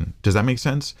salvation. Does that make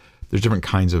sense? There's different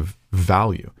kinds of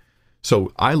value.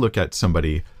 So I look at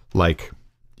somebody like,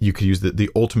 you could use the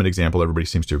ultimate example everybody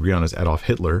seems to agree on is Adolf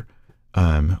Hitler.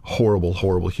 Horrible,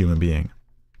 horrible human being.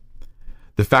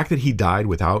 The fact that he died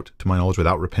without, to my knowledge,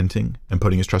 without repenting and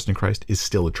putting his trust in Christ is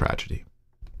still a tragedy.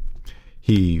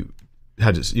 He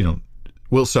had to,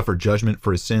 will suffer judgment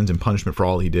for his sins and punishment for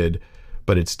all he did,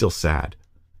 but it's still sad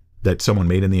that someone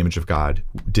made in the image of God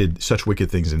did such wicked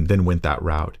things and then went that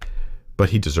route. But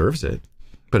he deserves it,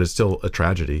 but it's still a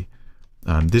tragedy.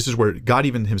 This is where God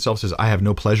even himself says, I have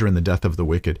no pleasure in the death of the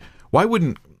wicked. Why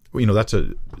wouldn't, that's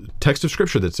a text of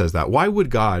scripture that says that. Why would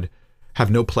God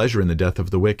have no pleasure in the death of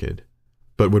the wicked,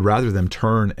 but would rather them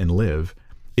turn and live?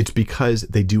 It's because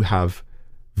they do have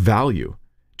value,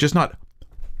 just not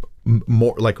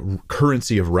more like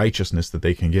currency of righteousness that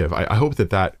they can give. I hope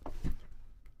that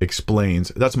explains.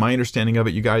 That's my understanding of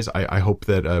it, you guys. I hope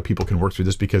that people can work through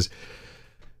this, because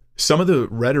some of the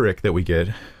rhetoric that we get,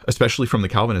 especially from the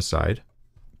Calvinist side,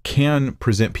 can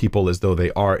present people as though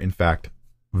they are, in fact,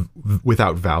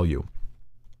 without value.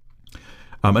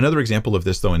 Another example of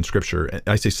this, though, in Scripture,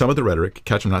 I say some of the rhetoric,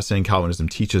 catch, I'm not saying Calvinism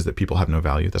teaches that people have no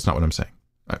value. That's not what I'm saying.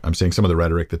 I'm saying some of the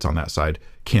rhetoric that's on that side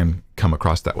can come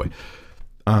across that way.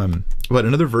 But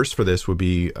another verse for this would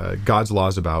be God's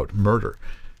laws about murder,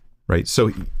 right?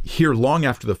 So here, long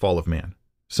after the fall of man,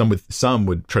 some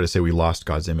would try to say we lost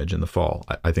God's image in the fall.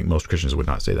 I think most Christians would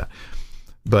not say that.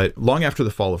 But long after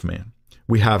the fall of man,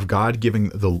 we have God giving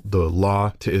the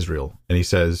law to Israel, and he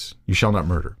says, you shall not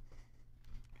murder,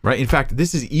 right? In fact,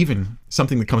 this is even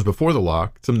something that comes before the law,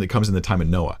 something that comes in the time of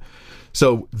Noah.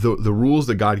 So the rules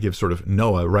that God gives sort of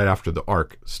Noah right after the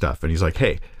ark stuff, and he's like,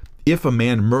 hey, if a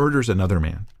man murders another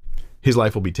man, his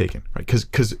life will be taken, right?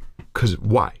 Because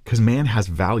why? Because man has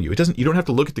value. You don't have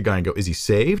to look at the guy and go, is he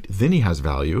saved? Then he has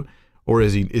value. Or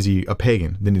is he a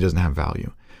pagan? Then he doesn't have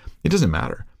value. It doesn't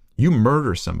matter. You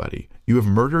murder somebody. You have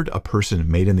murdered a person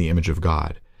made in the image of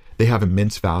God. They have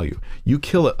immense value. You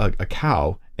kill a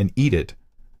cow and eat it.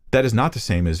 That is not the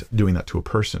same as doing that to a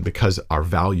person, because our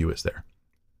value is there.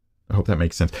 I hope that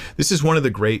makes sense. This is one of the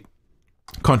great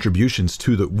contributions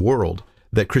to the world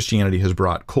that Christianity has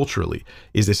brought culturally,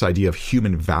 is this idea of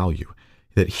human value,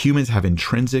 that humans have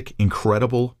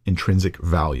incredible intrinsic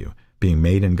value, being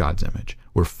made in God's image.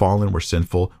 We're fallen, we're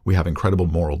sinful, we have incredible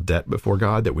moral debt before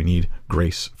God that we need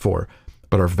grace for,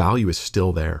 but our value is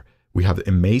still there. We have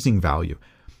amazing value.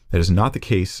 That is not the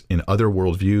case in other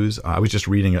worldviews. I was just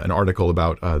reading an article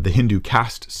about the Hindu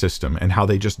caste system and how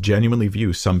they just genuinely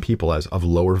view some people as of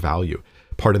lower value,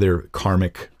 part of their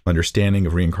karmic understanding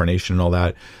of reincarnation and all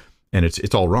that. And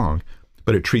it's all wrong,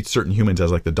 but it treats certain humans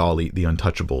as like the Dalai, the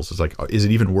untouchables. It's like, is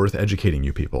it even worth educating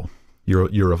you people?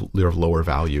 You're of lower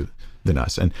value than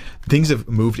us. And things have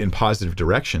moved in positive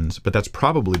directions, but that's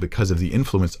probably because of the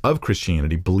influence of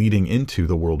Christianity bleeding into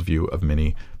the worldview of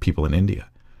many people in India.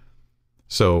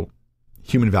 So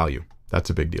human value, that's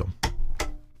a big deal.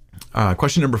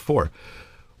 Question number 4.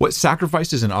 What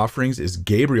sacrifices and offerings is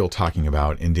Gabriel talking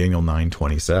about in Daniel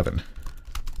 9:27?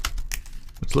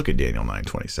 Let's look at Daniel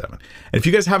 9:27. And if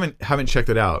you guys haven't checked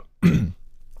it out,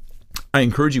 I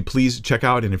encourage you, please check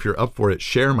out, and if you're up for it,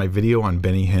 share my video on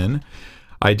Benny Hinn.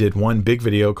 I did one big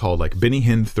video called like Benny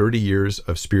Hinn 30 Years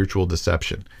of Spiritual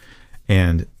Deception.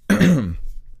 And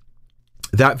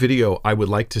that video, I would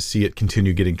like to see it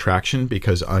continue getting traction,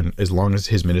 because as long as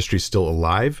his ministry is still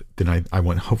alive, then I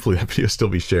want, hopefully that video still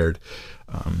be shared.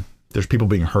 There's people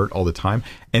being hurt all the time.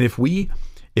 And if we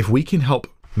can help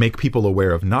make people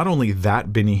aware of not only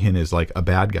that Benny Hinn is like a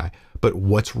bad guy, but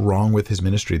what's wrong with his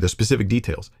ministry, the specific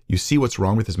details. You see what's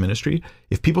wrong with his ministry.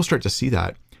 If people start to see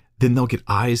that, then they'll get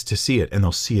eyes to see it, and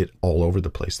they'll see it all over the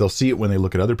place. They'll see it when they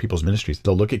look at other people's ministries.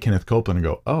 They'll look at Kenneth Copeland and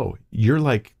go, oh, you're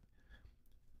like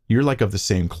of the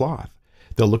same cloth.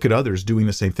 They'll look at others doing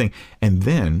the same thing. And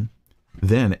then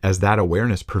as that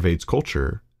awareness pervades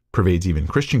culture, pervades even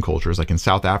Christian cultures, like in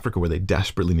South Africa, where they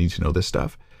desperately need to know this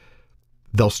stuff,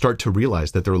 they'll start to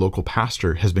realize that their local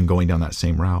pastor has been going down that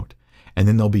same route. And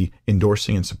then they'll be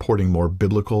endorsing and supporting more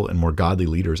biblical and more godly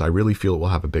leaders. I really feel it will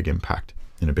have a big impact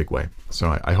in a big way.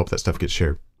 So I hope that stuff gets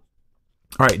shared.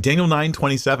 All right, Daniel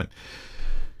 9:27.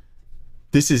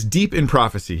 This is deep in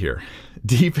prophecy here.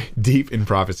 Deep in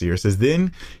prophecy here. It says,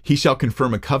 then he shall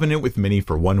confirm a covenant with many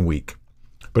for 1 week.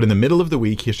 But in the middle of the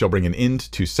week, he shall bring an end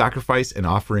to sacrifice and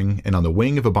offering, and on the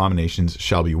wing of abominations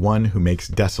shall be one who makes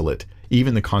desolate,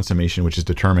 even the consummation which is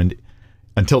determined,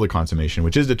 until the consummation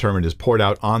which is determined is poured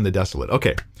out on the desolate.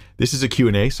 Okay, this is a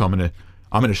Q&A, so I'm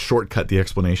gonna shortcut the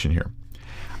explanation here.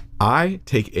 I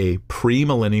take a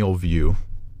premillennial view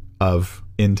of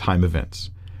end time events,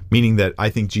 meaning that I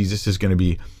think Jesus is going to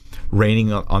be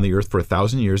reigning on the earth for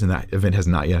 1,000 years, and that event has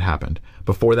not yet happened.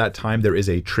 Before that time, there is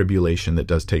a tribulation that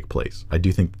does take place. I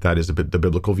do think that is the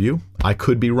biblical view. I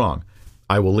could be wrong.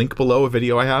 I will link below a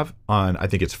video I have on, I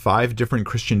think it's 5 different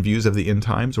Christian views of the end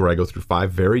times, where I go through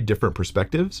 5 very different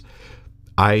perspectives.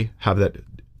 I have that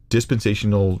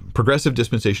progressive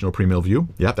dispensational premill view.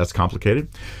 Yeah, that's complicated.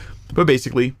 But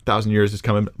basically, 1,000 years is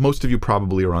coming. Most of you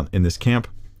probably are in this camp,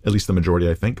 at least the majority,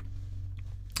 I think.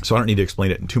 So I don't need to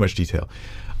explain it in too much detail.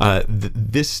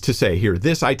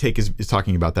 This I take is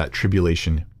talking about that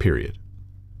tribulation period,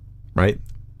 right?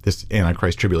 This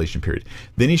Antichrist tribulation period.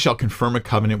 Then he shall confirm a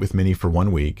covenant with many for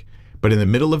 1 week. But in the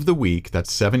middle of the week, that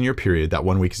 7-year period, that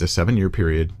 1 week is a 7-year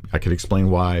period. I could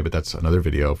explain why, but that's another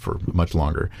video for much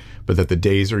longer. But that the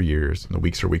days are years and the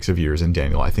weeks are weeks of years in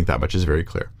Daniel. I think that much is very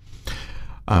clear.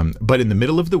 But in the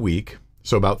middle of the week,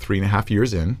 so about 3.5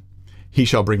 years in, he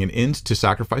shall bring an end to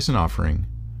sacrifice and offering.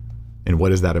 And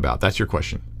what is that about? That's your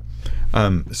question.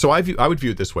 So I would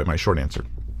view it this way, my short answer.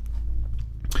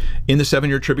 In the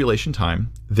 7-year tribulation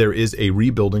time, there is a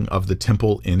rebuilding of the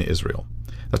temple in Israel.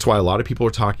 That's why a lot of people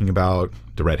are talking about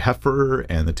the Red Heifer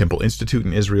and the Temple Institute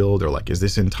in Israel. They're like, is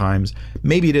this end times?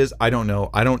 Maybe it is. I don't know.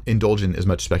 I don't indulge in as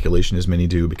much speculation as many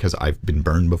do because I've been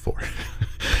burned before.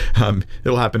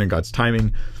 It'll happen in God's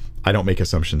timing. I don't make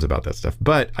assumptions about that stuff,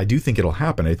 but I do think it'll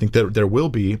happen. I think that there will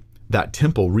be that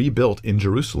temple rebuilt in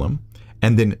Jerusalem,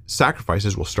 and then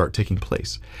sacrifices will start taking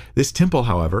place. This temple,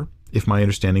 however, if my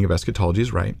understanding of eschatology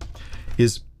is right,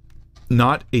 is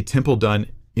not a temple done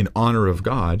in honor of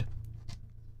God,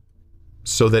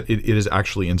 so that it is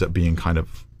actually ends up being kind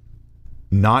of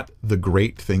not the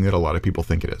great thing that a lot of people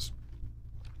think it is.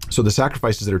 So the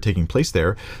sacrifices that are taking place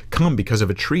there come because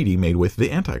of a treaty made with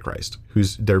the Antichrist,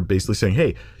 they're basically saying,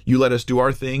 hey, you let us do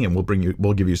our thing and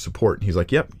we'll give you support. And he's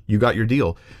like, yep, you got your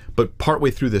deal. But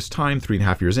partway through this time,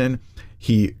 3.5 years in,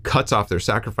 he cuts off their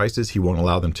sacrifices. He won't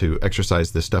allow them to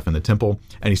exercise this stuff in the temple,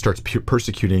 and he starts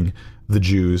persecuting the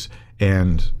Jews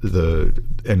and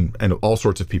all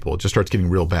sorts of people. It just starts getting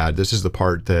real bad. This is the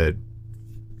part that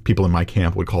people in my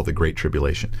camp would call the Great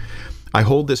Tribulation. I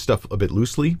hold this stuff a bit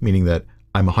loosely, meaning that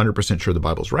I'm 100% sure the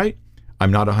Bible's right.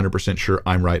 I'm not 100% sure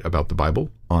I'm right about the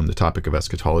Bible on the topic of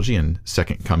eschatology and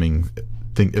second coming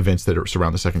events that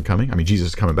surround the second coming. I mean, Jesus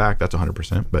is coming back, that's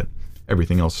 100%, but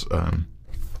everything else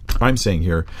I'm saying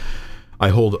here, I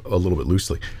hold a little bit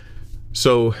loosely.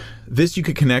 So this you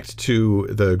could connect to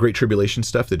the Great Tribulation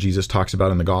stuff that Jesus talks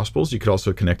about in the Gospels. You could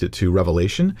also connect it to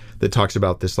Revelation that talks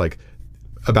about this like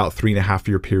about 3.5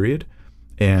 year period.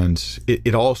 And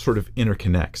it all sort of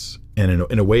interconnects and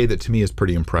in a way that to me is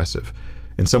pretty impressive.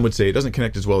 And some would say it doesn't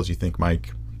connect as well as you think,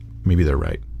 Mike. Maybe they're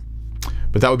right.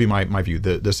 But that would be my view.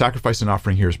 The sacrifice and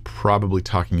offering here is probably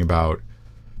talking about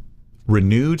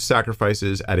renewed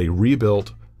sacrifices at a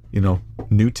rebuilt,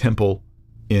 new temple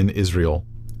in Israel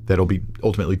that'll be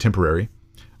ultimately temporary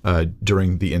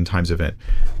during the end times event.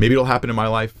 Maybe it'll happen in my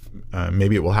life.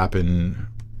 Maybe it will happen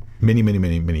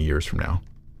many years from now,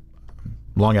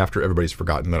 long after everybody's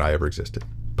forgotten that I ever existed.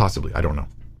 Possibly. I don't know.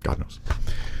 God knows.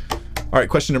 All right,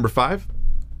 question number 5.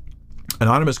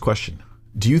 Anonymous question.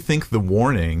 Do you think the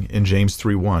warning in James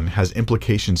 3:1 has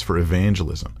implications for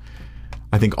evangelism?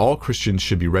 I think all Christians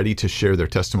should be ready to share their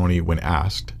testimony when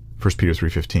asked, 1 Peter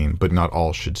 3:15, but not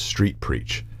all should street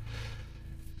preach.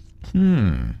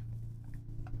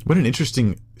 What an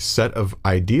interesting set of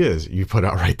ideas you put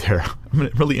out right there.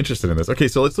 I'm really interested in this. Okay,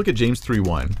 so let's look at James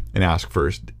 3:1 and ask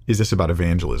first, is this about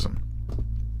evangelism?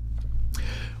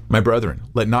 My brethren,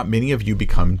 let not many of you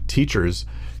become teachers,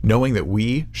 knowing that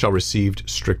we shall receive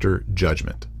stricter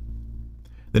judgment.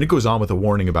 Then it goes on with a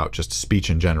warning about just speech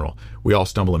in general. We all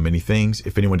stumble in many things.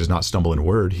 If anyone does not stumble in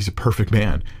word, he's a perfect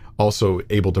man, also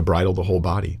able to bridle the whole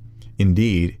body.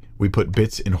 Indeed, we put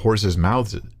bits in horses'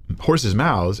 mouths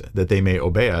that they may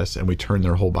obey us, and we turn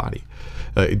their whole body.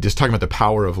 Just talking about the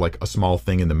power of like a small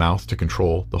thing in the mouth to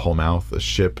control the whole mouth. The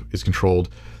ship is controlled.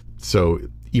 So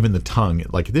even the tongue,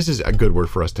 like this is a good word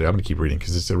for us today. I'm going to keep reading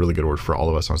because it's a really good word for all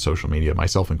of us on social media,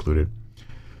 myself included.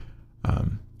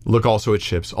 Look also at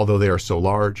ships, although they are so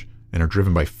large and are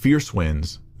driven by fierce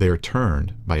winds, they are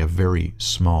turned by a very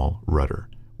small rudder,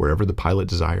 wherever the pilot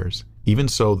desires. Even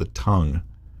so, the tongue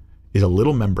is a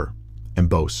little member and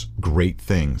boasts great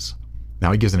things.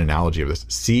 Now he gives an analogy of this.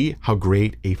 See how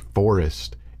great a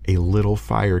forest a little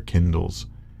fire kindles.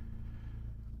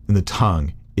 And the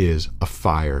tongue is a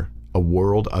fire, a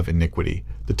world of iniquity.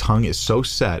 The tongue is so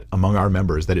set among our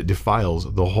members that it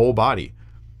defiles the whole body.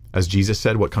 As Jesus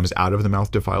said, what comes out of the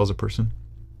mouth defiles a person,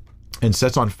 and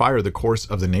sets on fire the course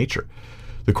of nature,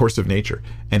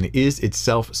 and is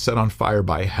itself set on fire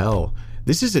by hell.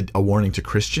 This is a warning to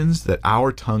Christians that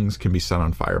our tongues can be set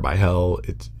on fire by hell.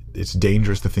 It's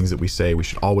dangerous, the things that we say. We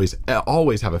should always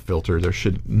have a filter. There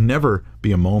should never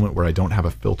be a moment where I don't have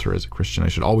a filter as a Christian. I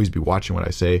should always be watching what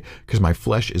I say, because my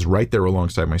flesh is right there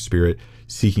alongside my spirit,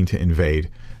 seeking to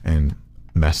invade and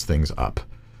mess things up.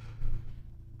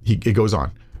 It goes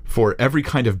on. For every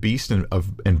kind of beast and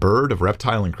bird, of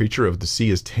reptile and creature of the sea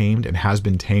is tamed and has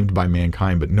been tamed by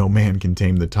mankind, but no man can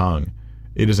tame the tongue.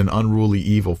 It is an unruly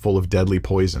evil full of deadly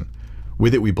poison.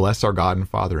 With it we bless our God and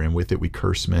Father, and with it we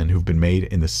curse men who've been made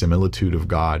in the similitude of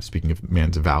God, speaking of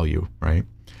man's value, right?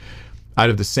 Out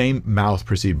of the same mouth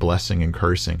proceed blessing and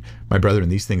cursing. My brethren,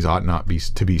 these things ought not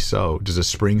to be so. Does a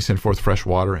spring send forth fresh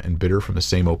water and bitter from the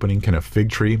same opening? Can a fig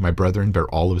tree, my brethren, bear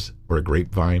olives, or a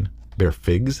grapevine bear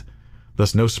figs?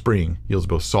 Thus no spring yields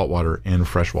both salt water and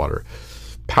fresh water.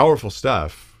 Powerful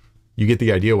stuff. You get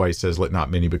the idea why he says, let not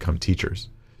many become teachers.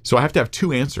 So I have to have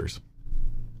two answers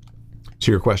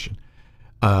to your question.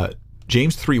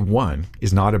 James 3:1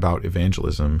 is not about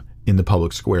evangelism in the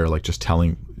public square, like just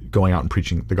going out and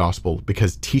preaching the gospel,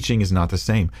 because teaching is not the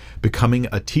same. Becoming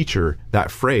a teacher,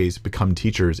 that phrase, become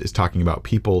teachers, is talking about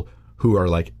people who are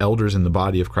like elders in the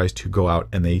body of Christ who go out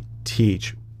and they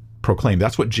teach, proclaim.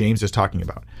 That's what James is talking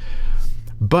about.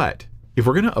 But if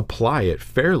we're going to apply it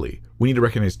fairly, we need to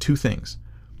recognize two things.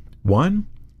 One,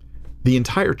 the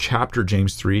entire chapter,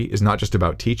 James 3, is not just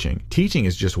about teaching. Teaching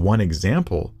is just one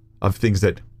example of things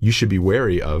that you should be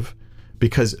wary of,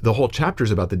 because the whole chapter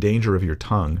is about the danger of your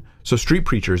tongue. So street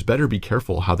preachers better be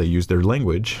careful how they use their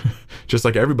language, just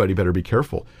like everybody better be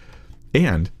careful.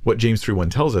 And what James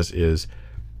 3:1 tells us is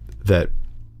that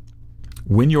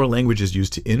when your language is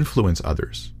used to influence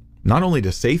others, not only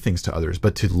to say things to others,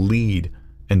 but to lead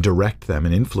and direct them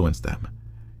and influence them,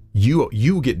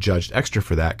 you get judged extra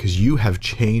for that, because you have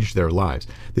changed their lives.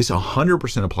 This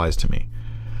 100% applies to me.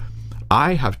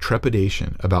 I have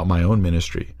trepidation about my own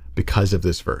ministry because of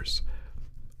this verse.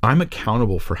 I'm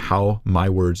accountable for how my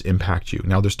words impact you.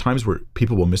 Now, there's times where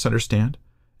people will misunderstand,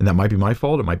 and that might be my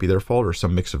fault, it might be their fault, or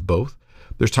some mix of both.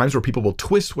 There's times where people will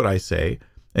twist what I say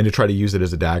and to try to use it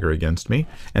as a dagger against me,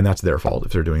 and that's their fault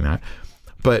if they're doing that.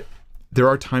 But there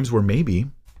are times where maybe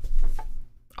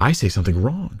I say something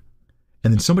wrong,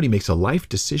 and then somebody makes a life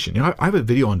decision. You know, I have a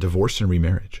video on divorce and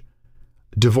remarriage.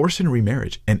 Divorce and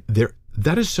remarriage, and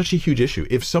that is such a huge issue.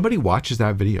 If somebody watches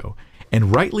that video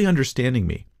and, rightly understanding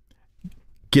me,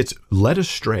 gets led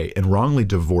astray and wrongly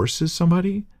divorces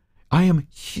somebody, I am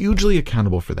hugely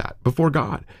accountable for that before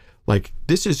God. Like,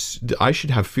 I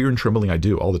should have fear and trembling. I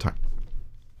do all the time.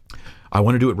 I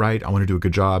want to do it right. I want to do a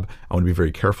good job. I want to be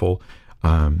very careful.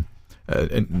 And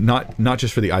not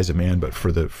just for the eyes of man, but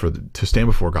to stand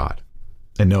before God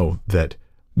and know that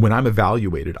when I'm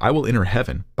evaluated, I will enter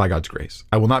heaven by God's grace.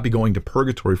 I will not be going to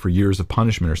purgatory for years of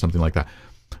punishment or something like that.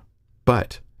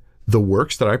 But the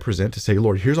works that I present to say,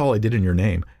 Lord, here's all I did in your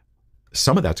name,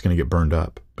 some of that's going to get burned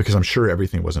up, because I'm sure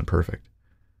everything wasn't perfect.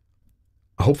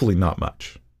 Hopefully not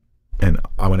much. And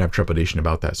I want to have trepidation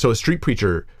about that. So a street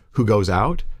preacher who goes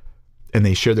out and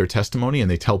they share their testimony and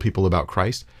they tell people about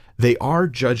Christ, they are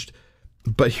judged.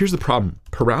 But here's the problem.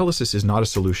 Paralysis is not a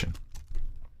solution.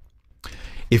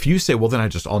 If you say, well, then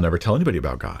I'll never tell anybody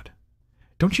about God.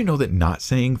 Don't you know that not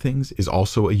saying things is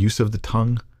also a use of the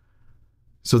tongue?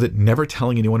 So that never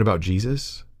telling anyone about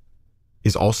Jesus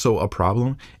is also a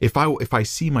problem. If I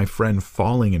see my friend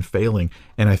falling and failing,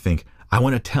 and I think, I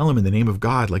want to tell him in the name of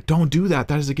God, like, don't do that.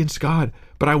 That is against God.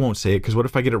 But I won't say it, because what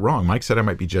if I get it wrong? Mike said I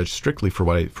might be judged strictly for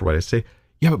what I say.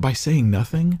 Yeah, but by saying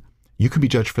nothing, you can be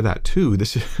judged for that too.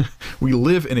 We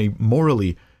live in a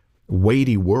morally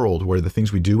weighty world where the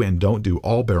things we do and don't do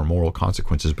all bear moral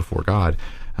consequences before God.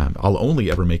 I'll only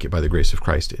ever make it by the grace of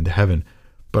Christ into heaven,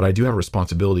 but I do have a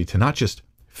responsibility to not just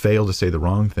fail to say the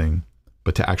wrong thing,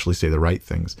 but to actually say the right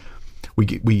things.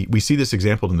 We see this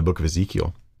example in the book of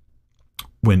Ezekiel,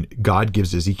 when God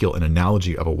gives Ezekiel an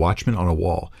analogy of a watchman on a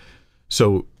wall.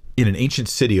 So in an ancient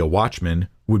city, a watchman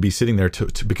would be sitting there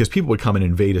because people would come and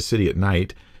invade a city at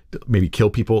night, maybe kill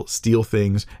people, steal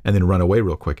things, and then run away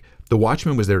real quick. The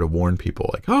watchman was there to warn people,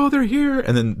 like, oh, they're here.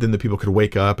 And then the people could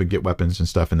wake up and get weapons and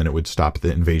stuff, and then it would stop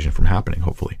the invasion from happening,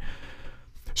 hopefully.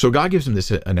 So God gives him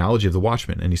this analogy of the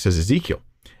watchman, and he says, Ezekiel,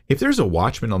 if there's a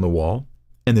watchman on the wall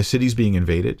and the city's being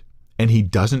invaded, and he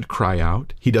doesn't cry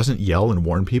out, he doesn't yell and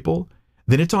warn people,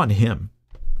 then it's on him.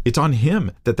 It's on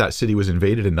him that city was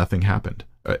invaded and nothing happened,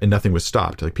 and nothing was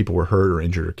stopped, like people were hurt or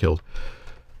injured or killed.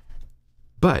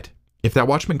 But if that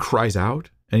watchman cries out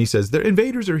and he says, the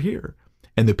invaders are here,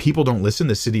 and the people don't listen,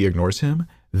 the city ignores him,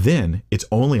 then it's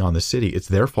only on the city. It's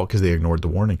their fault because they ignored the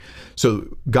warning.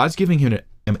 So God's giving him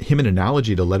an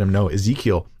analogy to let him know,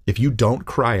 Ezekiel, if you don't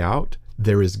cry out,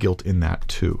 there is guilt in that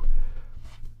too.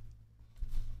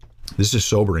 This is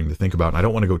sobering to think about, and I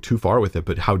don't want to go too far with it,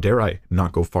 but how dare I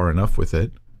not go far enough with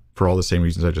it for all the same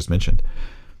reasons I just mentioned.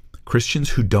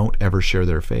 Christians who don't ever share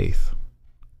their faith,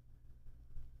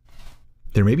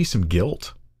 there may be some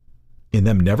guilt in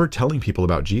them never telling people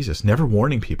about Jesus, never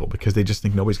warning people because they just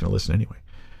think nobody's going to listen anyway.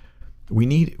 We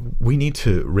need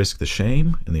to risk the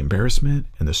shame and the embarrassment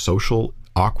and the social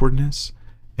awkwardness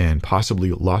and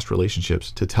possibly lost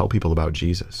relationships to tell people about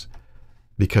Jesus.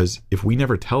 Because if we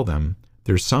never tell them,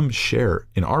 there's some share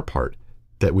in our part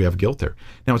that we have guilt there.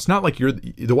 Now, it's not like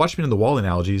the watchman on the wall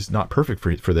analogy is not perfect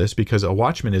for this, because a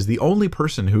watchman is the only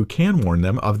person who can warn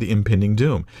them of the impending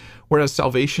doom. Whereas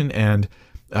salvation and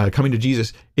coming to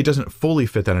Jesus, it doesn't fully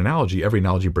fit that analogy. Every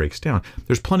analogy breaks down.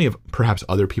 There's plenty of perhaps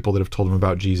other people that have told them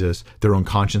about Jesus, their own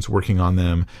conscience working on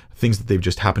them, things that they've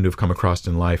just happened to have come across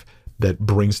in life that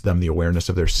brings to them the awareness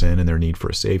of their sin and their need for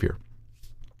a savior.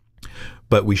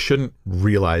 But we shouldn't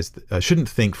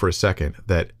think for a second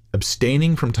that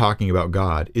abstaining from talking about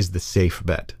God is the safe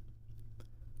bet.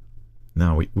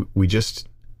 No, we just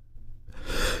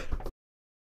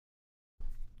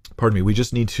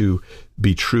need to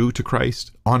be true to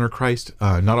Christ, honor Christ.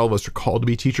 Not all of us are called to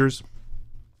be teachers.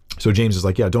 So James is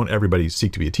like, yeah, don't everybody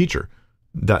seek to be a teacher.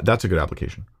 That's a good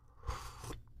application.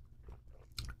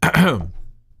 I'm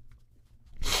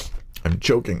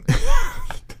choking.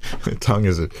 The tongue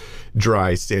is a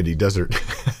dry, sandy desert.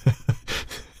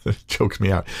 It chokes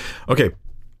me out. Okay.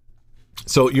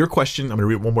 So your question, I'm going to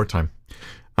read it one more time.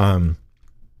 Oh,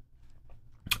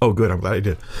 good. I'm glad I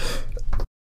did.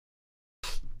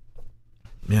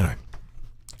 Man, I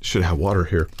should have water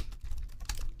here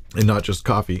and not just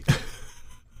coffee.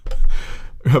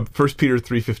 1 Peter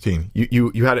 3:15.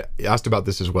 You had asked about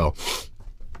this as well.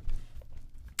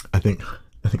 I think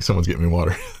someone's getting me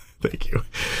water. Thank you.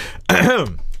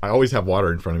 I always have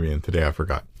water in front of me, and today I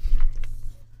forgot.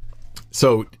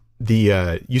 So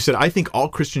you said, I think all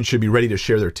Christians should be ready to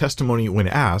share their testimony when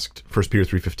asked, 1 Peter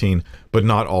 3:15, but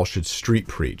not all should street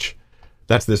preach.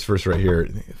 That's this verse right here.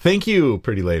 Thank you,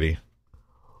 pretty lady.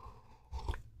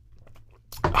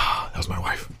 That was my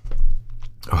wife.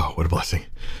 Oh, what a blessing.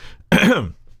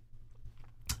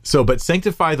 So, but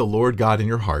sanctify the Lord God in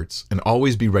your hearts, and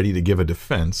always be ready to give a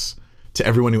defense to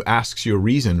everyone who asks you a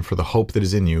reason for the hope that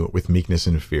is in you with meekness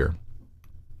and fear.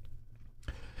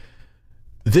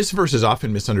 This verse is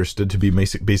often misunderstood to be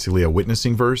basically a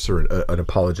witnessing verse or an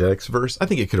apologetics verse. I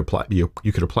think it could apply. You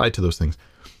could apply it to those things.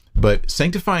 But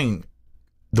sanctifying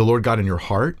the Lord God in your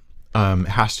heart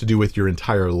has to do with your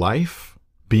entire life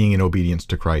being in obedience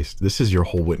to Christ. This is your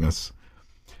whole witness.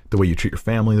 The way you treat your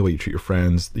family, the way you treat your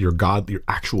friends, your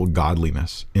actual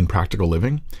godliness in practical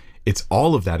living. It's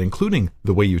all of that, including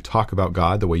the way you talk about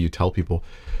God, the way you tell people.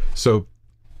 So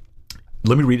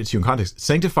let me read it to you in context.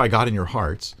 Sanctify God in your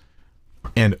hearts,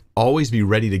 and always be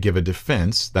ready to give a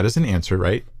defense. That is an answer,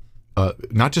 right?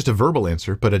 Not just a verbal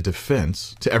answer, but a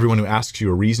defense to everyone who asks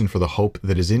you a reason for the hope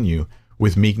that is in you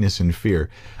with meekness and fear.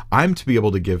 I'm to be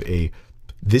able to give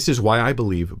this is why I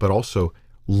believe, but also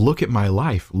look at my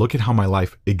life. Look at how my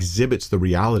life exhibits the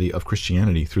reality of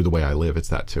Christianity through the way I live. It's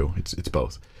that too. It's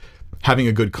both. Having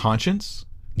a good conscience,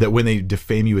 that when they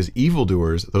defame you as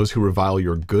evildoers, those who revile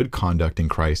your good conduct in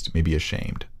Christ may be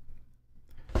ashamed.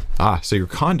 So your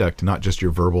conduct, not just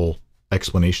your verbal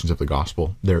explanations of the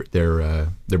gospel, they're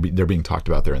being talked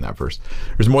about there in that verse.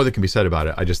 There's more that can be said about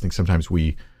it. I just think sometimes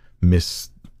we miss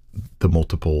the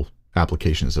multiple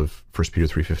applications of 1 Peter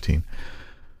 3:15.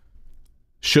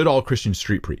 Should all Christians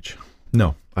street preach?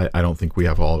 No, I don't think we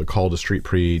have all the call to street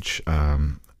preach.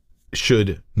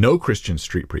 Should no Christian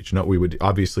street preach? No, we would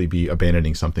obviously be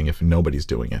abandoning something if nobody's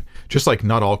doing it. Just like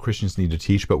not all Christians need to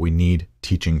teach, but we need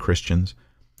teaching Christians.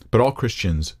 But all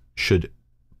Christians should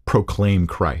proclaim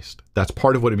Christ. That's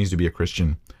part of what it means to be a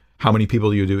Christian. How many people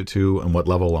do you do it to, and what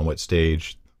level, on what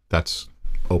stage? That's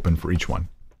open for each one.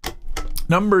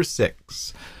 Number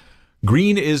 6.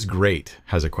 Green is great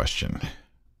has a question.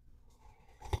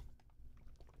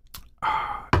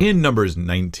 In Numbers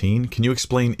 19, can you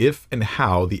explain if and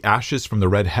how the ashes from the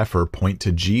red heifer point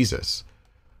to Jesus?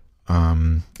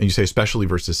 And you say especially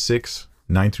verses 6,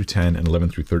 9 through 10, and 11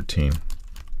 through 13.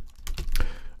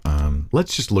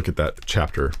 Let's just look at that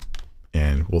chapter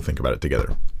and we'll think about it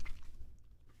together.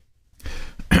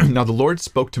 Now the Lord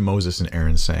spoke to Moses and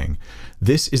Aaron, saying,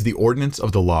 "This is the ordinance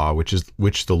of the law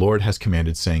which the Lord has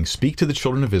commanded, saying, Speak to the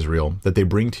children of Israel, that they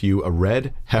bring to you a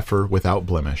red heifer without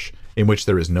blemish, in which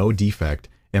there is no defect,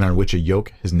 and on which a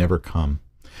yoke has never come.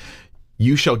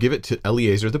 You shall give it to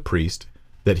Eleazar the priest,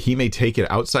 that he may take it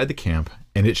outside the camp,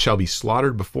 and it shall be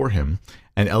slaughtered before him.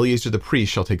 And Eleazar the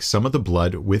priest shall take some of the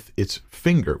blood with his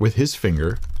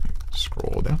finger,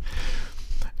 scroll down,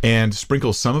 and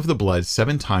sprinkle some of the blood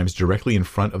 7 times directly in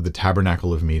front of the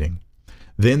tabernacle of meeting.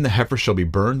 Then the heifer shall be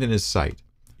burned in his sight.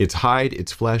 Its hide,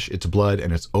 its flesh, its blood,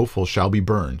 and its offal shall be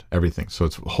burned." Everything. So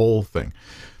it's the whole thing.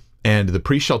 "And the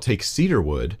priest shall take cedar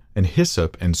wood and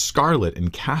hyssop and scarlet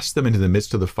and cast them into the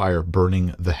midst of the fire,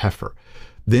 burning the heifer.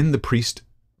 Then the priest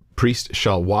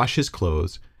shall wash his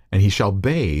clothes, and he shall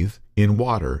bathe in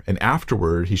water. And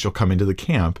afterward he shall come into the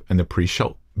camp, and the priest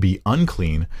shall be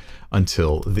unclean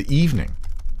until the evening.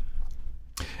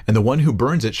 And the one who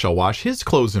burns it shall wash his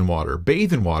clothes in water,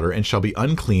 bathe in water, and shall be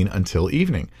unclean until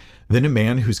evening. Then a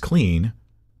man who's clean,"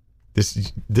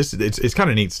 it's kind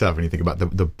of neat stuff when you think about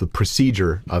the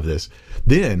procedure of this.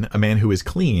 "Then a man who is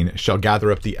clean shall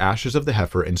gather up the ashes of the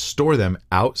heifer and store them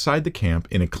outside the camp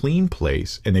in a clean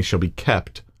place, and they shall be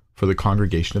kept for the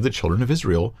congregation of the children of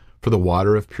Israel for the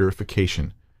water of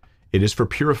purification. It is for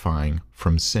purifying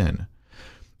from sin.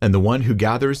 And the one who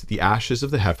gathers the ashes of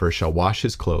the heifer shall wash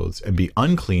his clothes and be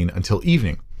unclean until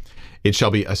evening. It shall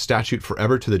be a statute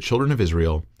forever to the children of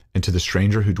Israel and to the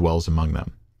stranger who dwells among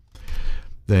them."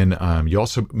 Then you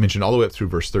also mentioned all the way up through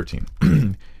verse 13.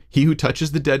 "He who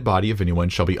touches the dead body of anyone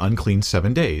shall be unclean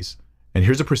 7 days. And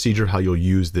here's a procedure of how you'll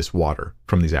use this water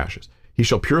from these ashes. He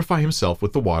shall purify himself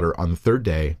with the water on the 3rd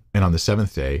day and on the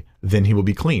 7th day, then he will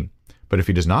be clean. But if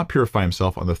he does not purify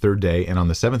himself on the 3rd day and on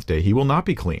the 7th day, he will not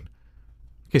be clean."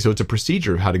 Okay, so it's a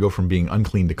procedure of how to go from being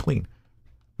unclean to clean.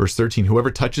 Verse 13,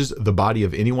 "Whoever touches the body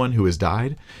of anyone who has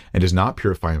died and does not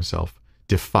purify himself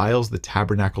defiles the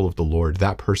tabernacle of the Lord.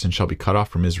 That person shall be cut off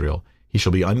from Israel. He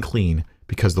shall be unclean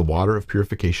because the water of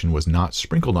purification was not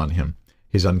sprinkled on him.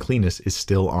 His uncleanness is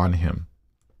still on him."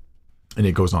 And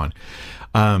it goes on.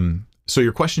 So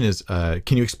your question is,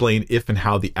 can you explain if and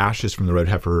how the ashes from the red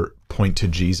heifer point to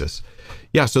Jesus?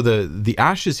 Yeah, so the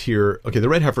ashes here, okay, the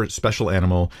red heifer, special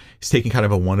animal, is taking kind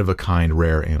of a one-of-a-kind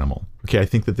rare animal. Okay, I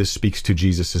think that this speaks to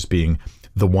Jesus as being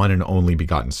the one and only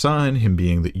begotten Son, him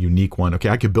being the unique one. Okay,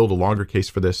 I could build a longer case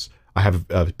for this. I have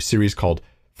a series called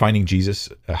Finding Jesus,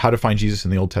 How to Find Jesus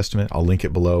in the Old Testament. I'll link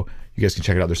it below. You guys can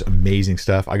check it out. There's amazing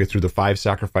stuff. I go through the 5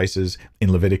 sacrifices in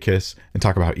Leviticus and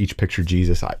talk about how each picture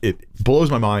Jesus. It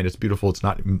blows my mind. It's beautiful. It's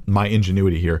not my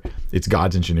ingenuity here. It's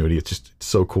God's ingenuity. It's just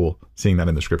so cool seeing that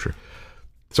in the scripture.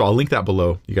 So I'll link that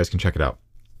below. You guys can check it out.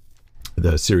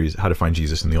 The series, How to Find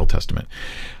Jesus in the Old Testament.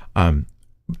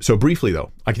 So briefly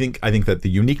though, I think that the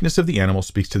uniqueness of the animal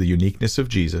speaks to the uniqueness of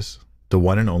Jesus, the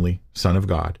one and only Son of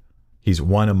God. He's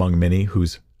one among many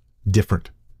who's different.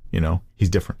 He's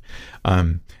different.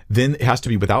 Then it has to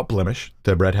be without blemish,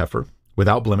 the red heifer,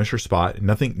 without blemish or spot,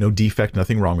 nothing, no defect,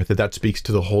 nothing wrong with it. That speaks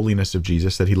to the holiness of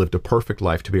Jesus, that he lived a perfect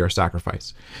life to be our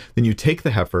sacrifice. Then you take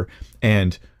the heifer,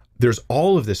 and there's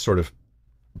all of this sort of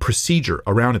procedure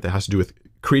around it that has to do with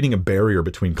creating a barrier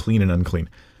between clean and unclean.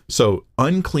 So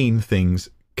unclean things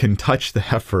can touch the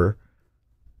heifer.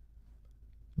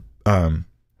 Let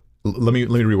me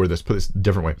reword this, put this a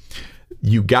different way.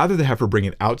 You gather the heifer, bring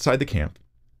it outside the camp,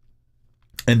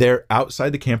 and they're outside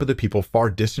the camp of the people,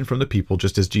 far distant from the people,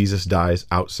 just as Jesus dies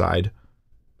outside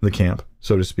the camp,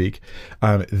 so to speak.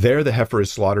 There the heifer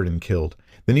is slaughtered and killed.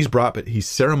 Then he's brought, but he's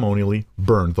ceremonially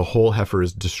burned. The whole heifer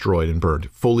is destroyed and burned,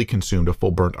 fully consumed, a full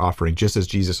burnt offering, just as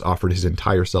Jesus offered his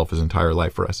entire self, his entire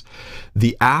life for us.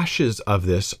 The ashes of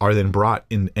this are then brought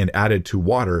in and added to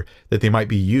water that they might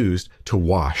be used to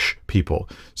wash people,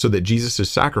 so that Jesus'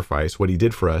 sacrifice, what he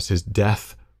did for us, his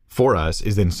death for us,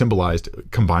 is then symbolized,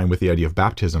 combined with the idea of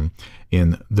baptism,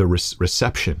 in the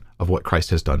reception of what Christ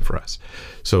has done for us.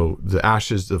 So the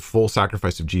ashes, the full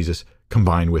sacrifice of Jesus,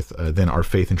 combined with then our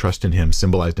faith and trust in him,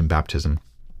 symbolized in baptism,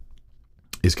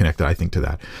 is connected, I think, to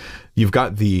that. You've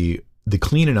got the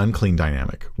clean and unclean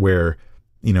dynamic, where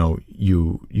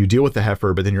you deal with the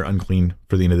heifer, but then you're unclean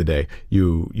for the end of the day.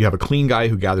 You have a clean guy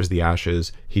who gathers the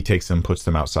ashes, he takes them, puts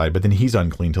them outside, but then he's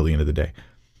unclean till the end of the day.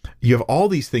 You have all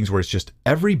these things where it's just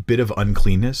every bit of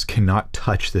uncleanness cannot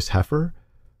touch this heifer.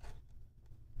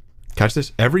 Catch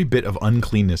this? Every bit of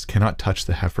uncleanness cannot touch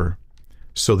the heifer,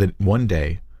 so that one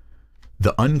day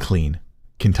the unclean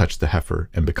can touch the heifer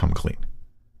and become clean.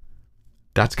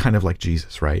 That's kind of like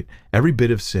Jesus, right? Every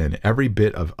bit of sin, every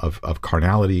bit of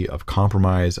carnality, of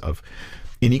compromise, of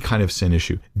any kind of sin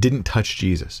issue didn't touch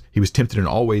Jesus. He was tempted in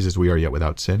all ways as we are, yet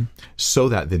without sin, so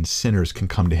that then sinners can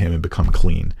come to him and become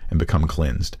clean and become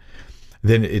cleansed.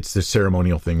 Then it's the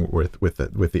ceremonial thing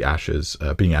with the ashes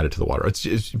being added to the water.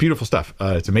 It's beautiful stuff.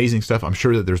 It's amazing stuff. I'm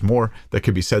sure that there's more that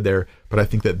could be said there, but I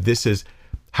think that this is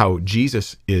how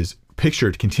Jesus is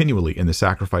pictured continually in the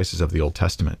sacrifices of the Old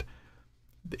Testament.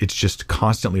 It's just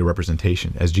constantly a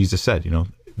representation, as Jesus said.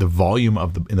 In the volume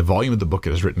of the book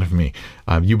it is written of me.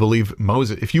 You believe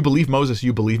Moses. If you believe Moses,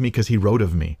 you believe me because he wrote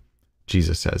of me.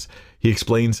 Jesus says. He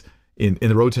explains in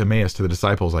the road to Emmaus to the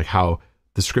disciples like how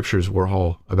the scriptures were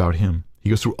all about him. He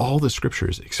goes through all the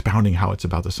scriptures expounding how it's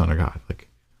about the Son of God. Like,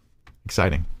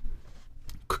 exciting.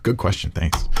 Good question.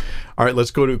 Thanks. All right,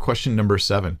 let's go to question number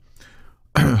 7.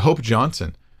 Hope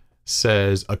Johnson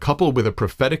says, a couple with a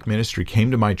prophetic ministry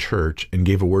came to my church and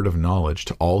gave a word of knowledge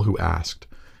to all who asked.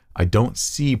 I don't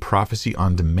see prophecy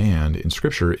on demand in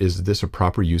Scripture. Is this a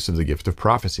proper use of the gift of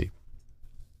prophecy?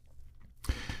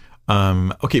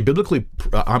 Okay, biblically,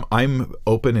 I'm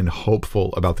open and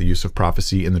hopeful about the use of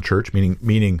prophecy in the church,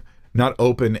 meaning not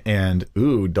open and,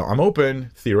 I'm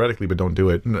open theoretically, but don't do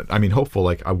it. I mean, hopeful,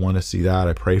 like I want to see that.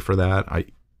 I pray for that. I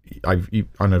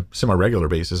on a semi-regular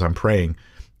basis, I'm praying,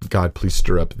 God, please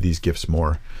stir up these gifts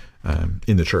more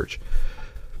in the church.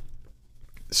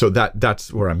 So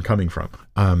that's where I'm coming from.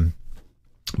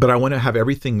 But I want to have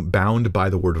everything bound by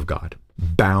the Word of God.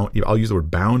 I'll use the word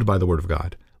bound by the Word of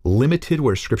God. Limited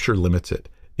where Scripture limits it.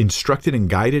 Instructed and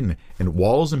guided, and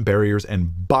walls and barriers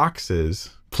and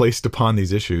boxes placed upon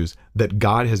these issues that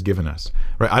God has given us.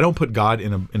 Right? I don't put God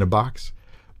in a box,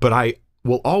 but I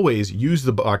will always use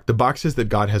the boxes that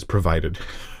God has provided.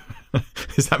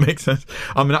 Does that make sense?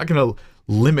 I'm not going to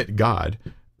limit God,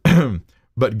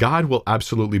 but God will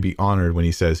absolutely be honored when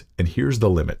he says, and here's the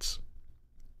limits.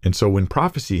 And so when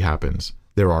prophecy happens,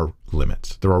 there are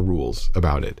limits. There are rules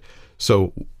about it.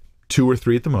 So 2 or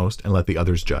 3 at the most, and let the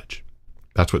others judge.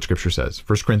 That's what Scripture says.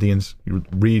 1 Corinthians, you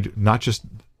read not just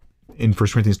in 1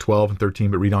 Corinthians 12 and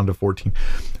 13, but read on to 14.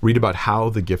 Read about how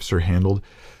the gifts are handled.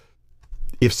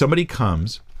 If somebody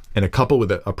comes and a couple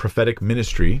with a prophetic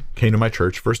ministry came to my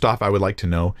church, first off, I would like to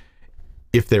know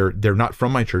if they're not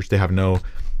from my church, they have no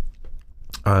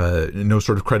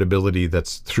sort of credibility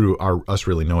that's through us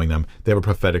really knowing them. They have a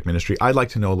prophetic ministry. I'd like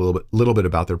to know a little bit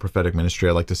about their prophetic ministry.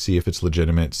 I'd like to see if it's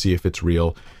legitimate, see if it's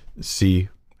real, see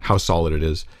how solid it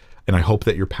is. And I hope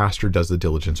that your pastor does the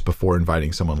diligence before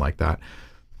inviting someone like that.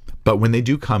 But when they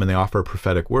do come and they offer a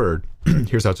prophetic word,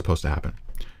 here's how it's supposed to happen.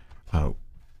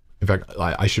 In fact,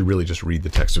 I should really just read the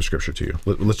text of Scripture to you.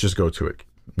 Let's just go to it.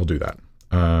 We'll do that.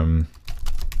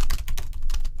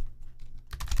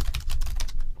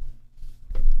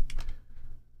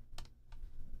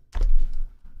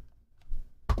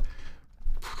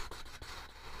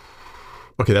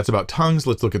 Okay, that's about tongues.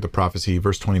 Let's look at the prophecy,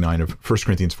 verse 29 of 1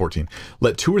 Corinthians 14.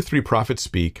 Let 2 or 3 prophets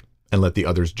speak, and let the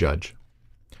others judge.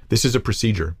 This is a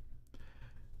procedure.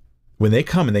 When they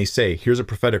come and they say, here's a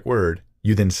prophetic word,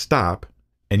 you then stop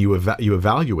and you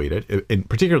evaluate it, and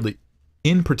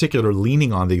in particular,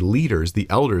 leaning on the leaders, the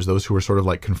elders, those who are sort of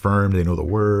like confirmed, they know the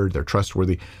word, they're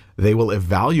trustworthy. They will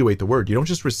evaluate the word. You don't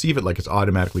just receive it like it's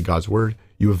automatically God's word.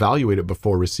 You evaluate it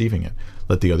before receiving it.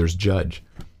 Let the others judge.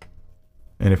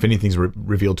 And if anything's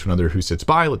revealed to another who sits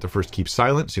by, let the first keep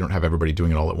silent, so you don't have everybody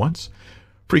doing it all at once.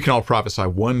 For you can all prophesy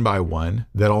one by one,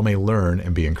 that all may learn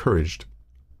and be encouraged.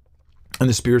 And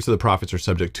the spirits of the prophets are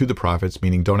subject to the prophets,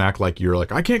 meaning don't act like you're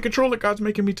like, I can't control it, God's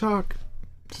making me talk.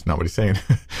 That's not what he's saying.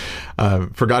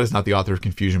 For God is not the author of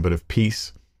confusion, but of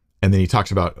peace. And then he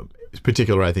talks about,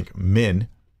 particular, I think, men,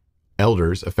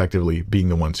 elders, effectively being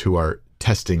the ones who are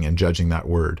testing and judging that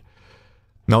word.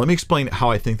 Now, let me explain how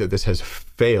I think that this has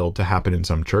failed to happen in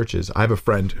some churches. I have a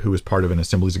friend who is part of an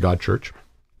Assemblies of God church.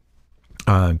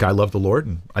 Guy loved the Lord,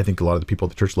 and I think a lot of the people at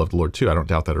the church loved the Lord too. I don't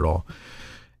doubt that at all.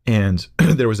 And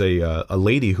there was a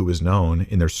lady who was known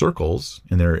in their circles,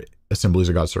 in their Assemblies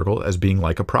of God circle, as being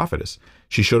like a prophetess.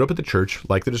 She showed up at the church,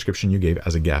 like the description you gave,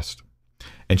 as a guest.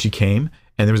 And she came,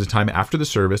 and there was a time after the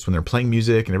service when they're playing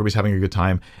music and everybody's having a good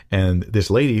time, and this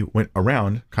lady went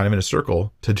around kind of in a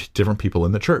circle to different people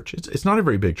in the church. It's not a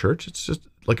very big church. It's just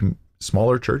like a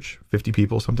smaller church, 50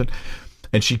 people, something.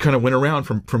 And she kind of went around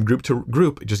from group to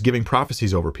group, just giving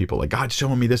prophecies over people, like, God's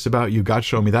showing me this about you, God's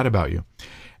showing me that about you.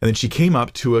 And then she came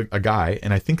up to a guy,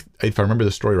 and I think, if I remember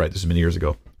the story right, this is many years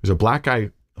ago, there's a black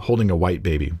guy holding a white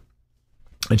baby.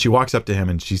 And she walks up to him,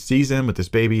 and she sees him with this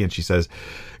baby, and she says,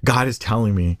 God is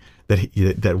telling me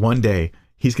that one day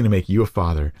he's going to make you a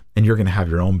father, and you're going to have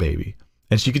your own baby.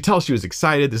 And she could tell she was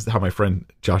excited. This is how my friend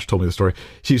Josh told me the story.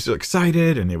 She was so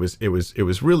excited, and it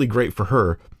was really great for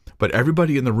her. But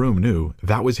everybody in the room knew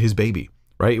that was his baby,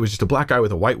 right? It was just a black guy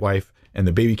with a white wife, and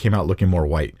the baby came out looking more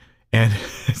white. And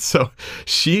so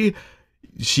she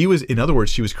was, in other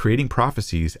words, she was creating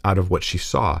prophecies out of what she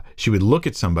saw. She would look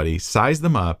at somebody, size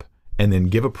them up, and then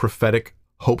give a prophetic,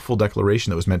 hopeful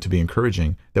declaration that was meant to be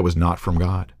encouraging that was not from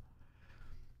God.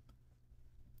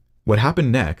 What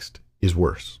happened next is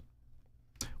worse.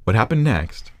 What happened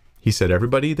next, he said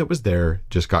everybody that was there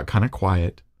just got kind of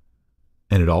quiet,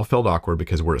 and it all felt awkward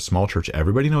because we're a small church.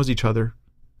 Everybody knows each other.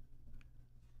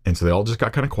 And so they all just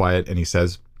got kind of quiet. And he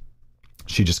says,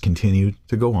 she just continued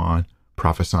to go on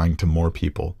prophesying to more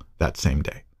people that same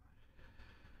day.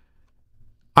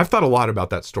 I've thought a lot about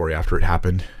that story after it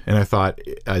happened. And I thought,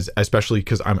 especially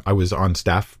because I was on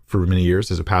staff for many years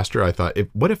as a pastor, I thought,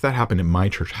 what if that happened in my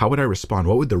church? How would I respond?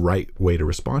 What would the right way to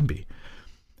respond be?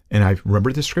 And I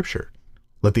remembered this scripture,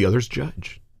 let the others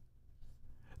judge.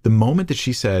 The moment that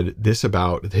she said this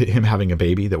about him having a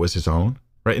baby that was his own,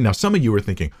 right? And now some of you were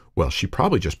thinking, well, she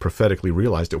probably just prophetically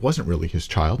realized it wasn't really his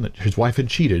child and that his wife had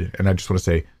cheated. And I just want to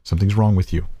say, something's wrong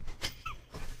with you.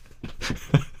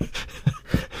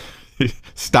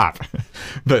 Stop.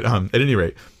 But at any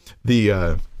rate,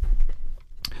 the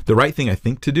right thing I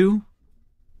think to do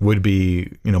would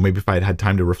be, maybe if I had had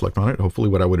time to reflect on it, hopefully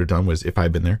what I would have done was, if I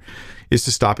had been there, is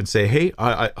to stop and say, hey,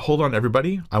 hold on,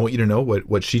 everybody. I want you to know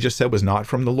what she just said was not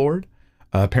from the Lord.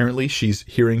 Apparently, she's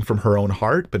hearing from her own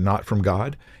heart, but not from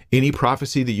God. Any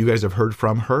prophecy that you guys have heard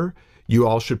from her, you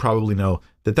all should probably know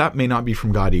that may not be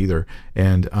from God either.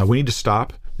 And we need to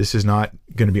stop. This is not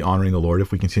going to be honoring the Lord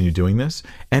if we continue doing this.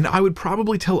 And I would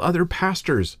probably tell other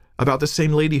pastors about the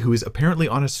same lady who is apparently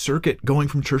on a circuit going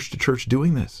from church to church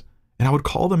doing this. And I would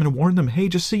call them and warn them, hey,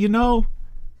 just so you know,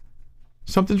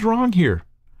 something's wrong here.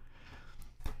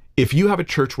 If you have a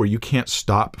church where you can't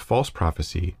stop false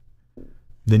prophecy,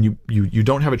 then you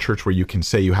don't have a church where you can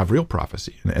say you have real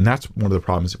prophecy. And that's one of the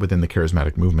problems within the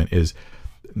charismatic movement is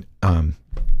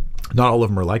not all of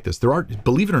them are like this.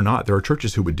 Believe it or not, there are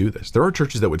churches who would do this. There are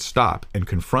churches that would stop and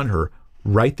confront her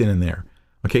right then and there.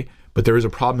 Okay? But there is a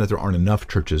problem that there aren't enough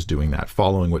churches doing that,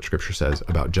 following what Scripture says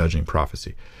about judging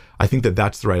prophecy. I think that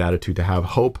that's the right attitude to have.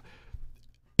 Hope,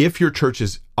 if your church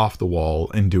is off the wall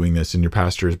and doing this, and your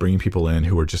pastor is bringing people in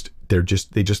who are they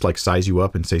just like size you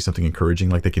up and say something encouraging,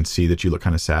 like they can see that you look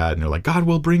kind of sad, and they're like, God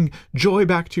will bring joy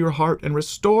back to your heart and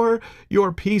restore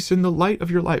your peace in the light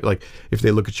of your life. Like, if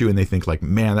they look at you and they think like,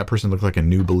 man, that person looks like a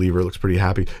new believer, looks pretty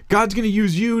happy, God's going to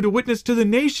use you to witness to the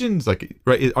nations. Like,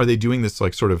 right? Are they doing this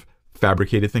like sort of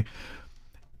fabricated thing?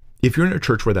 If you're in a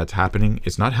church where that's happening,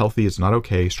 it's not healthy, it's not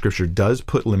okay. Scripture does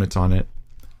put limits on it.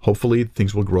 Hopefully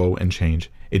things will grow and change.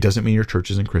 It doesn't mean your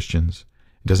church isn't Christians.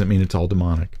 It doesn't mean it's all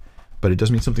demonic, but it does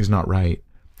mean something's not right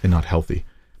and not healthy.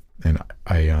 And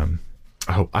I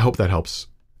hope that helps.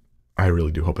 I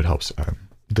really do hope it helps.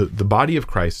 The body of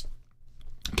Christ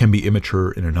can be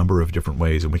immature in a number of different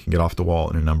ways, and we can get off the wall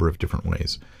in a number of different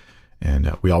ways.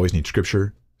 And we always need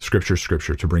Scripture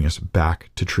to bring us back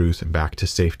to truth and back to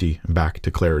safety and back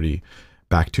to clarity,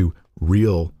 back to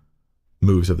real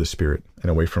moves of the Spirit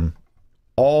and away from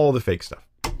all the fake stuff.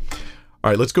 All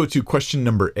right, let's go to question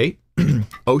number 8.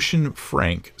 Ocean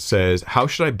Frank says, how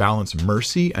should I balance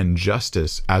mercy and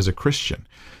justice as a Christian?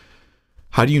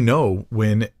 How do you know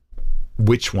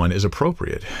which one is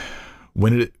appropriate?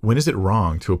 When is it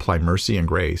wrong to apply mercy and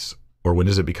grace, or when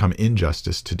does it become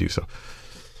injustice to do so?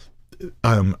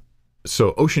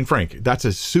 So Ocean Frank, that's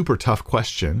a super tough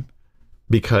question,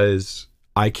 because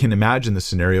I can imagine the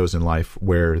scenarios in life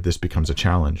where this becomes a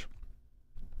challenge.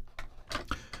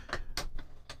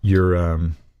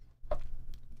 Your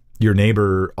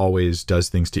neighbor always does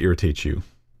things to irritate you.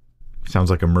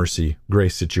 Sounds like a mercy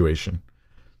grace situation.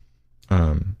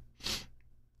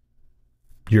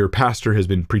 Your pastor has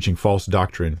been preaching false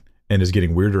doctrine and is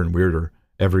getting weirder and weirder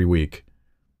every week.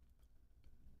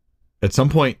 At some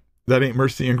point, that ain't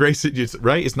mercy and grace,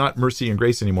 right? It's not mercy and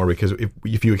grace anymore, because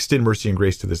if you extend mercy and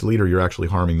grace to this leader, you're actually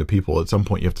harming the people. At some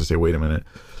point, you have to say, wait a minute,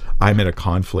 I'm at a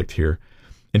conflict here.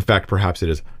 In fact, perhaps it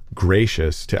is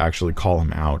gracious to actually call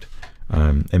him out.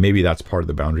 And maybe that's part of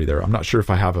the boundary there. I'm not sure if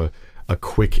I have a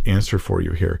quick answer for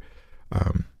you here.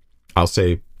 I'll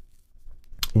say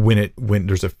when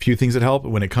there's a few things that help.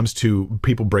 When it comes to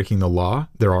people breaking the law,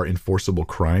 there are enforceable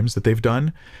crimes that they've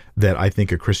done that I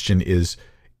think a Christian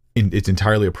it's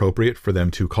entirely appropriate for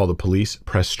them to call the police,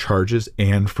 press charges,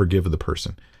 and forgive the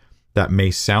person. That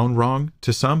may sound wrong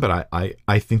to some, but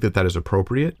I think that is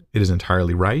appropriate. It is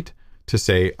entirely right to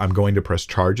say, I'm going to press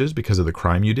charges because of the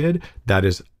crime you did. That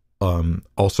is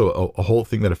also a whole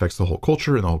thing that affects the whole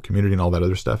culture and the whole community and all that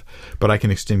other stuff. But I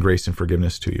can extend grace and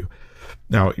forgiveness to you.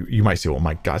 Now, you might say, well,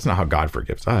 my God, it's not how God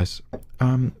forgives us.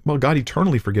 Well, God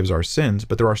eternally forgives our sins,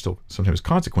 but there are still sometimes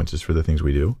consequences for the things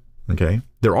we do. Okay,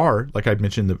 there are, like I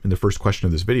mentioned in the first question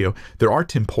of this video, there are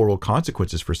temporal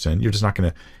consequences for sin. You're just not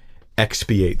going to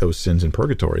expiate those sins in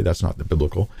purgatory. That's not the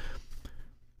biblical.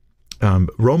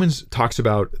 Romans talks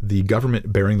about the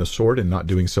government bearing the sword and not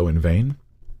doing so in vain.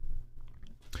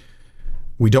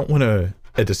 We don't want to,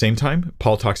 at the same time,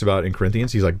 Paul talks about in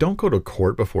Corinthians, he's like, don't go to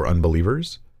court before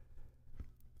unbelievers.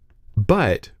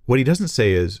 But what he doesn't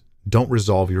say is, don't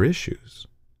resolve your issues.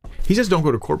 He says, don't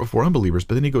go to court before unbelievers,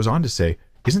 but then he goes on to say,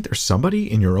 isn't there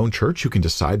somebody in your own church who can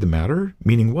decide the matter?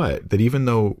 Meaning what? That even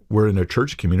though we're in a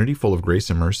church community full of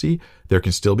grace and mercy, there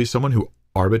can still be someone who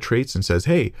arbitrates and says,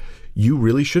 hey, you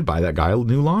really should buy that guy a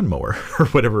new lawnmower or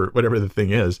whatever the thing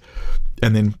is,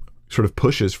 and then sort of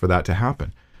pushes for that to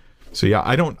happen. So yeah,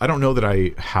 I don't know that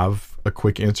I have a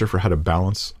quick answer for how to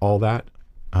balance all that.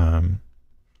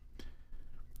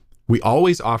 We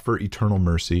always offer eternal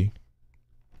mercy,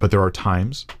 but there are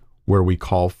times where we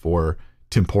call for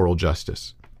temporal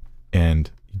justice,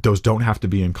 and those don't have to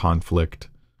be in conflict.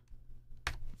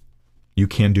 You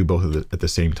can do both of them at the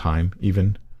same time,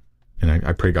 even. And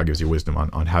I pray God gives you wisdom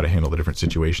on how to handle the different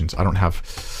situations. I don't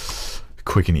have a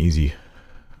quick and easy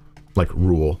like a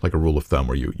rule of thumb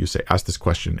where you say, ask this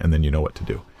question and then you know what to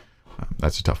do.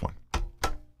 That's a tough one.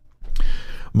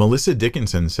 Melissa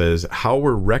Dickinson says, how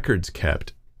were records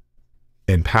kept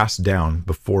and passed down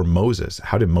before Moses?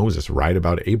 How did Moses write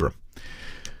about Abram?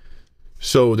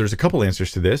 So there's a couple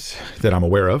answers to this that I'm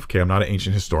aware of. Okay, I'm not an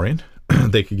ancient historian.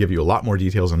 They could give you a lot more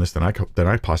details on this than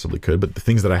I possibly could. But the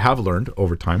things that I have learned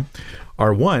over time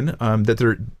are one,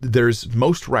 that there's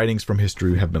most writings from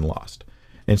history have been lost.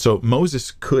 And so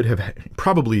Moses could have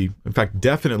probably, in fact,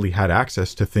 definitely had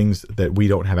access to things that we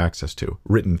don't have access to,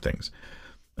 written things.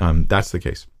 That's the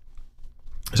case.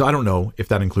 So I don't know if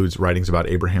that includes writings about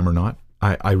Abraham or not.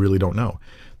 I really don't know.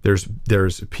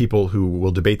 There's people who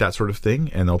will debate that sort of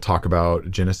thing, and they'll talk about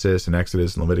Genesis and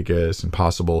Exodus and Leviticus and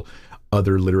possible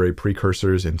other literary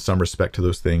precursors in some respect to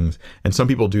those things. And some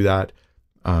people do that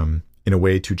in a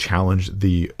way to challenge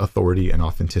the authority and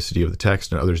authenticity of the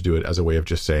text, and others do it as a way of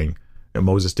just saying,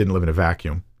 Moses didn't live in a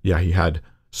vacuum. Yeah, he had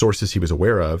sources he was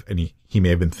aware of, and he may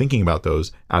have been thinking about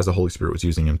those as the Holy Spirit was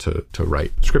using him to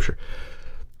write Scripture.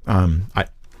 I'm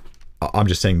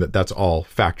just saying that that's all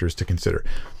factors to consider.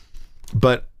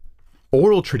 But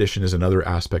oral tradition is another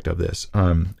aspect of this.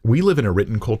 We live in a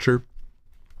written culture.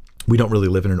 We don't really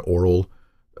live in an oral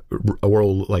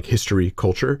like history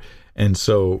culture. And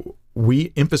so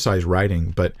we emphasize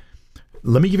writing, but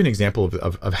let me give you an example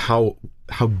of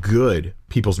how good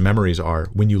people's memories are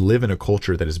when you live in a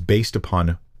culture that is based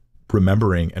upon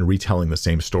remembering and retelling the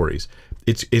same stories.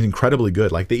 It's incredibly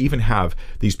good. Like they even have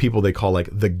these people they call like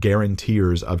the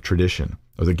guarantors of tradition,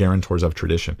 or the guarantors of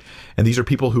tradition. And these are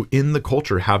people who in the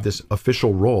culture have this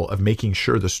official role of making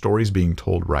sure the story's being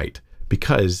told right,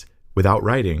 because without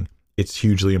writing, it's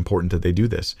hugely important that they do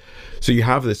this. So you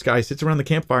have this guy sits around the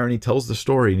campfire and he tells the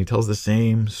story, and he tells the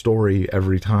same story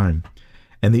every time.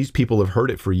 And these people have heard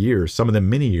it for years, some of them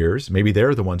many years. Maybe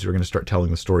they're the ones who are going to start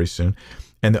telling the story soon.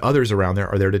 And the others around there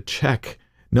are there to check.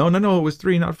 No, it was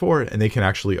 3, not 4. And they can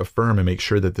actually affirm and make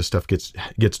sure that the stuff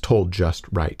gets told just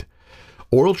right.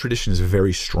 Oral tradition is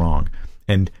very strong,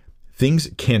 and things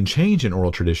can change in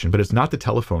oral tradition, but it's not the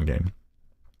telephone game.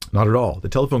 Not at all. The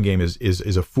telephone game is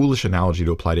a foolish analogy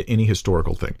to apply to any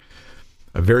historical thing.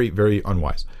 Very, very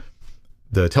unwise.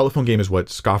 The telephone game is what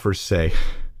scoffers say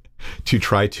to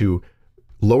try to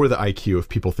lower the IQ of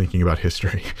people thinking about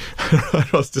history. I don't know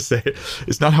what else to say.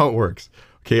 It's not how it works.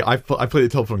 Okay, I played the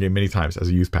telephone game many times as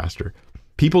a youth pastor.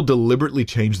 People deliberately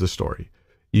change the story.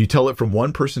 You tell it from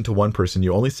one person to one person.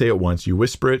 You only say it once. You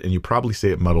whisper it, and you probably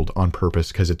say it muddled on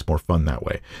purpose because it's more fun that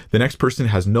way. The next person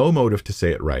has no motive to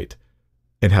say it right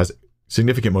and has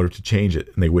significant motive to change it,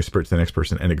 and they whisper it to the next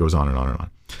person, and it goes on and on and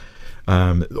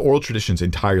on. The oral tradition is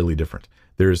entirely different.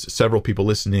 There's several people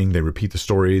listening. They repeat the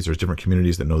stories. There's different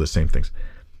communities that know the same things.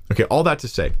 Okay, all that to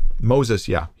say, Moses,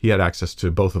 yeah, he had access to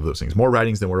both of those things, more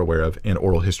writings than we're aware of, and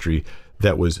oral history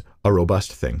that was a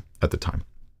robust thing at the time.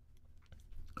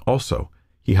 Also,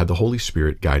 he had the Holy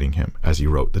Spirit guiding him as he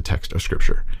wrote the text of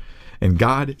Scripture. And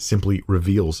God simply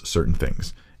reveals certain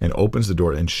things and opens the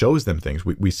door and shows them things.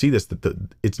 We see this,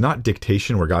 that it's not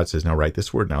dictation where God says, now write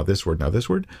this word, now this word, now this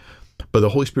word. But the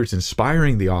Holy Spirit's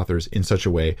inspiring the authors in such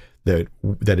a way that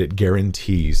it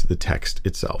guarantees the text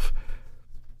itself.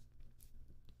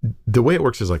 The way it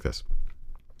works is like this.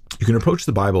 You can approach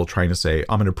the Bible trying to say,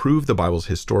 I'm going to prove the Bible's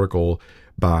historical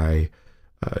by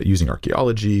using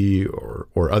archaeology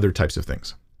or other types of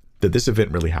things, that this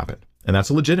event really happened. And that's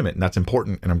legitimate and that's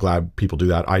important. And I'm glad people do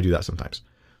that. I do that sometimes.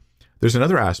 There's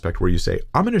another aspect where you say,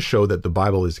 I'm going to show that the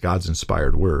Bible is God's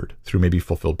inspired word through maybe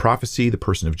fulfilled prophecy, the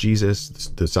person of Jesus,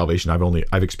 the salvation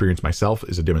I've experienced myself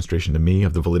is a demonstration to me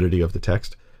of the validity of the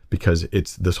text, because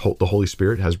it's the Holy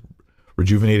Spirit has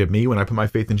rejuvenated me when I put my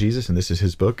faith in Jesus, and this is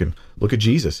his book. And look at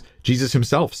Jesus. Jesus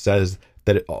himself says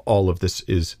that all of this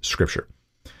is Scripture.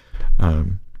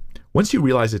 Once you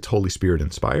realize it's Holy Spirit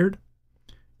inspired,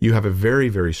 you have a very,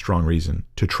 very strong reason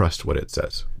to trust what it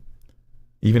says,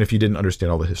 even if you didn't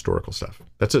understand all the historical stuff.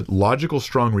 That's a logical,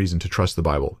 strong reason to trust the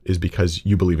Bible, is because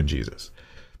you believe in Jesus.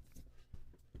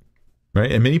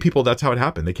 Right? And many people, that's how it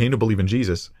happened. They came to believe in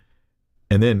Jesus,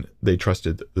 and then they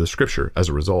trusted the Scripture as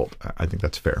a result. I think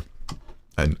that's fair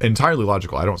and entirely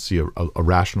logical. I don't see a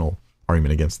rational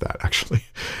argument against that, actually.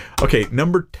 Okay,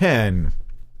 number 10.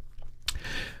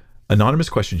 Anonymous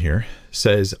question here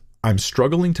says, I'm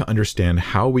struggling to understand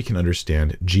how we can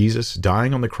understand Jesus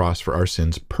dying on the cross for our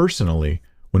sins personally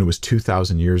when it was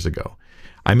 2,000 years ago.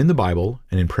 I'm in the Bible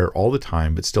and in prayer all the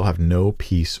time, but still have no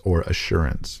peace or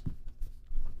assurance.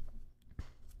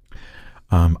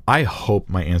 I hope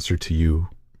my answer to you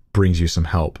brings you some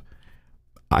help.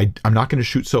 I'm not going to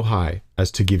shoot so high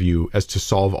as to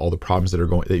solve all the problems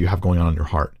that you have going on in your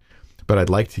heart. But I'd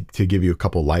like to give you a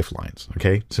couple lifelines,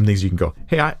 okay? Some things you can go,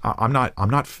 hey, I'm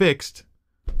not fixed,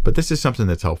 but this is something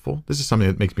that's helpful. This is something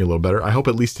that makes me a little better. I hope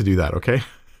at least to do that, okay?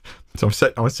 So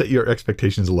I want to set your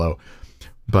expectations low,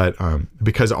 but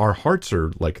because our hearts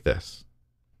are like this.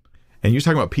 And you're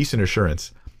talking about peace and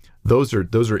assurance. Those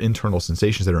are internal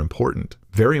sensations that are important,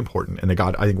 very important, and that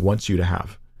God, I think, wants you to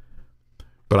have.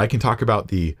 But I can talk about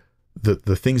the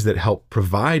things that help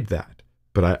provide that,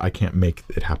 but I can't make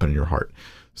it happen in your heart.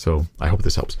 So I hope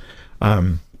this helps.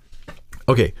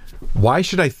 Okay, why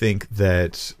should I think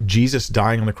that Jesus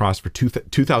dying on the cross for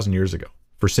 2,000 years ago,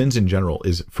 for sins in general,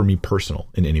 is for me personal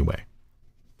in any way?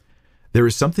 There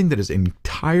is something that is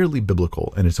entirely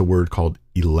biblical, and it's a word called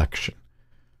election.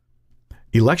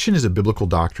 Election is a biblical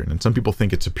doctrine, and some people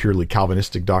think it's a purely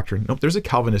Calvinistic doctrine. Nope, there's a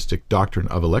Calvinistic doctrine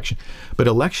of election. But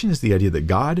election is the idea that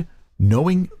God,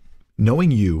 knowing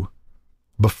you,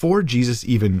 before Jesus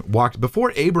even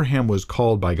before Abraham was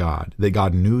called by God, that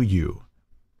God knew you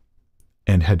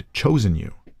and had chosen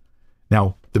you.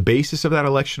 Now, the basis of that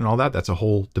election and all that, that's a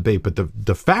whole debate. But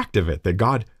the fact of it, that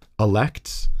God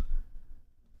elects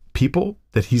people,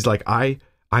 that he's like, I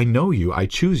know you, I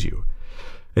choose you.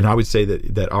 And I would say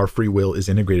that our free will is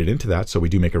integrated into that, so we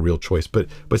do make a real choice. But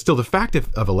still, the fact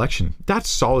of election, that's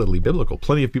solidly biblical.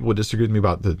 Plenty of people would disagree with me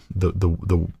about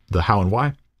the how and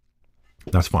why.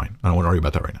 That's fine. I don't want to argue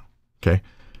about that right now. Okay?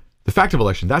 The fact of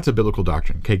election, that's a biblical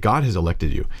doctrine. Okay? God has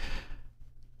elected you.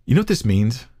 You know what this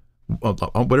means?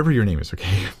 Whatever your name is,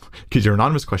 okay? Because your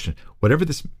anonymous question, what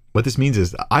this means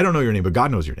is, I don't know your name, but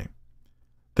God knows your name.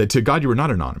 That to God, you were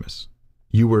not anonymous.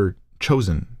 You were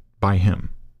chosen by him.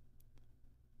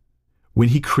 When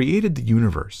he created the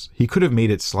universe, he could have made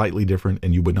it slightly different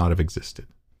and you would not have existed.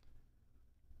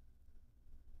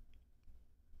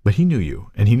 But he knew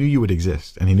you, and he knew you would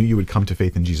exist, and he knew you would come to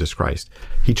faith in Jesus Christ.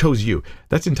 He chose you.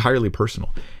 That's entirely personal.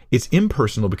 It's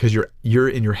impersonal because you're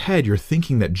in your head, you're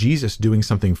thinking that Jesus doing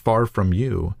something far from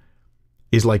you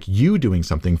is like you doing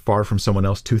something far from someone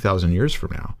else 2,000 years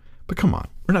from now. But come on,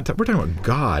 we're talking about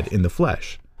God in the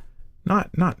flesh,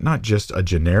 not just a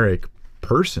generic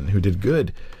person who did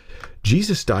good.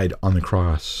 Jesus died on the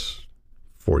cross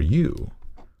for you.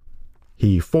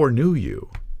 He foreknew you.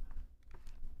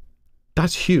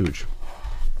 That's huge.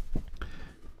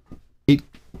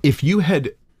 If you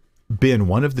had been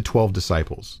one of the 12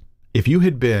 disciples, if you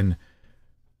had been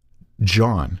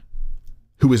John,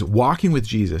 who was walking with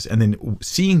Jesus and then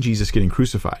seeing Jesus getting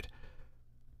crucified,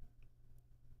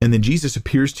 and then Jesus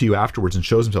appears to you afterwards and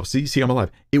shows himself, see, I'm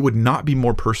alive. It would not be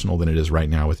more personal than it is right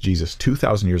now with Jesus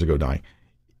 2,000 years ago dying.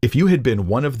 If you had been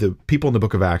one of the people in the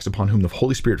book of Acts upon whom the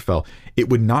Holy Spirit fell, it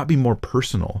would not be more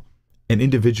personal and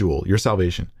individual, your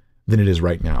salvation, than it is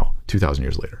right now, 2,000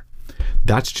 years later.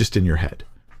 That's just in your head.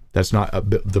 That's not,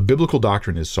 the biblical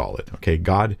doctrine is solid, okay?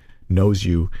 God knows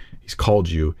you. He's called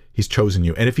you. He's chosen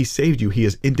you. And if he saved you, he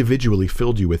has individually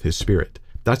filled you with his Spirit.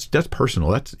 That's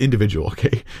personal. That's individual,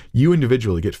 okay? You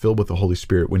individually get filled with the Holy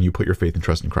Spirit when you put your faith and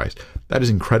trust in Christ. That is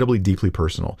incredibly deeply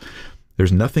personal.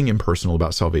 There's nothing impersonal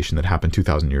about salvation that happened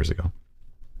 2,000 years ago.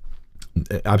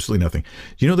 Absolutely nothing.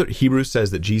 Do you know that Hebrews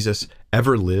says that Jesus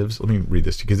ever lives? Let me read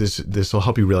this because this will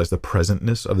help you realize the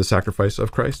presentness of the sacrifice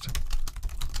of Christ.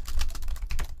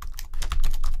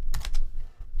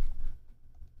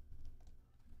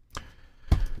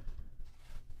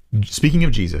 Speaking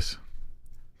of Jesus,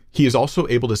 he is also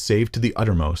able to save to the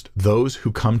uttermost those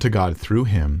who come to God through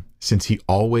him, since he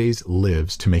always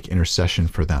lives to make intercession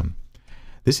for them.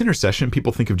 This intercession,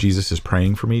 people think of Jesus as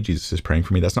praying for me. Jesus is praying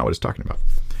for me. That's not what it's talking about.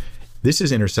 This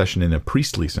is intercession in a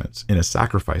priestly sense, in a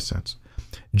sacrifice sense.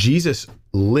 Jesus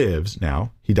lives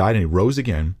now. He died and he rose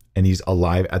again, and he's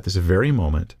alive at this very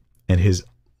moment, and his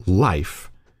life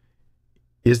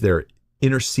is there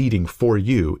interceding for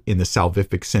you in the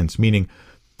salvific sense, meaning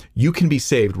you can be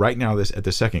saved right now at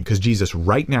this second because Jesus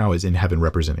right now is in heaven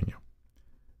representing you.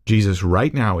 Jesus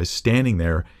right now is standing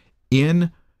there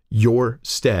in your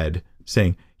stead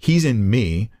saying, he's in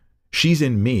me, she's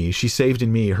in me, she's saved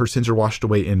in me, her sins are washed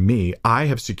away in me. I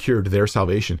have secured their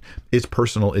salvation. It's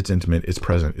personal, it's intimate, it's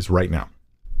present, it's right now.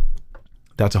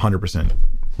 That's 100%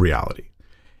 reality.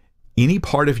 Any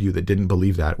part of you that didn't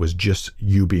believe that was just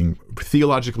you being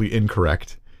theologically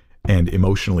incorrect and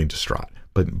emotionally distraught,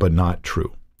 but not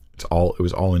true. It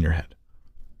was all in your head.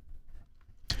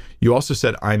 You also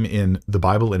said, I'm in the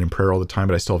Bible and in prayer all the time,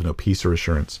 but I still have no peace or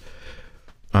assurance.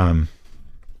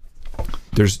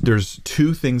 There's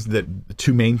two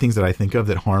main things that I think of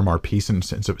that harm our peace and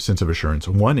sense of assurance.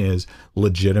 One is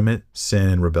legitimate sin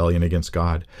and rebellion against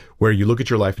God, where you look at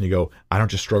your life and you go, I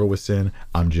don't just struggle with sin,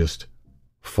 I'm just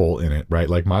full in it, right?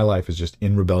 Like my life is just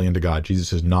in rebellion to God.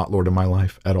 Jesus is not Lord of my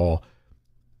life at all.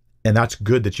 And that's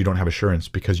good that you don't have assurance,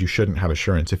 because you shouldn't have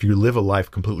assurance. If you live a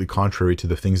life completely contrary to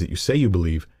the things that you say you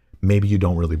believe, maybe you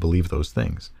don't really believe those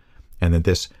things. And that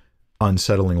this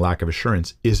unsettling lack of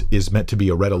assurance is meant to be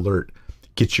a red alert.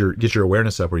 Get your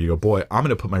awareness up where you go, boy, I'm going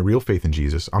to put my real faith in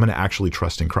Jesus. I'm going to actually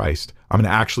trust in Christ. I'm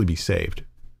going to actually be saved.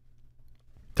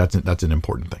 That's an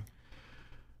important thing.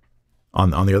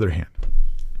 On the other hand,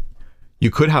 you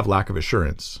could have lack of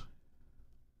assurance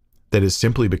that is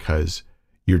simply because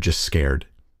you're just scared.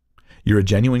 You're a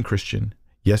genuine Christian.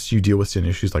 Yes, you deal with sin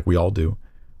issues like we all do,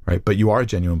 right? But you are a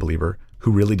genuine believer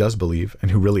who really does believe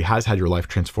and who really has had your life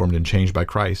transformed and changed by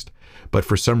Christ. But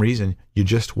for some reason, you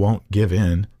just won't give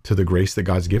in to the grace that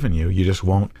God's given you. You just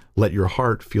won't let your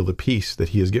heart feel the peace that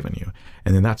he has given you.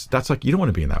 And then that's like, you don't want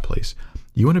to be in that place.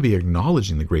 You want to be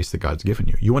acknowledging the grace that God's given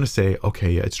you. You want to say,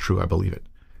 okay, yeah, it's true. I believe it.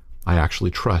 I actually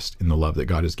trust in the love that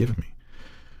God has given me.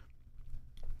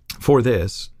 For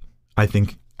this, I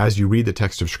think, as you read the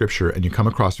text of Scripture and you come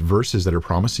across verses that are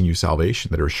promising you salvation,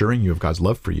 that are assuring you of God's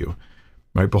love for you,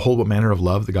 right? Behold, what manner of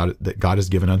love that God has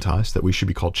given unto us, that we should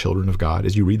be called children of God.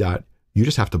 As you read that, you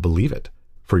just have to believe it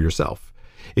for yourself.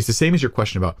 It's the same as your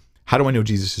question about, how do I know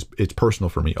Jesus it's personal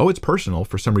for me? Oh, it's personal.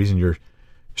 For some reason, you're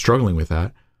struggling with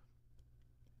that.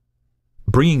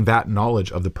 Bringing that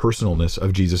knowledge of the personalness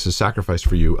of Jesus' sacrifice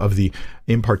for you, of the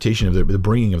impartation of the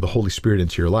bringing of the Holy Spirit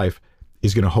into your life,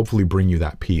 is going to hopefully bring you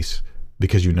that peace,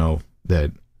 because you know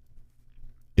that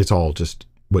it's all just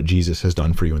what Jesus has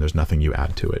done for you and there's nothing you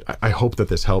add to it. I hope that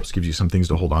this helps, gives you some things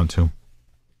to hold on to.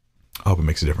 I hope it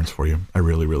makes a difference for you. I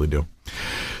really, really do.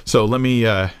 So let me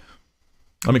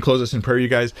close this in prayer, you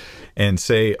guys, and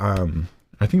say,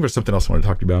 I think there's something else I want to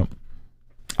talk to you about.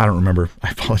 I don't remember.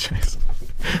 I apologize.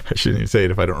 I shouldn't even say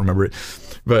it if I don't remember it.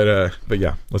 But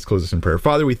yeah, let's close this in prayer.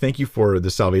 Father, we thank you for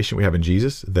the salvation we have in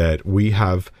Jesus, that we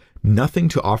have nothing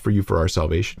to offer you for our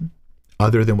salvation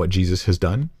other than what Jesus has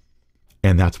done.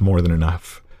 And that's more than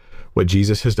enough. What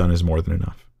Jesus has done is more than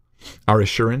enough. Our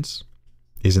assurance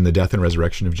is in the death and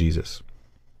resurrection of Jesus.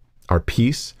 Our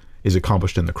peace is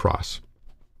accomplished in the cross.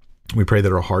 We pray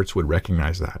that our hearts would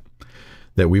recognize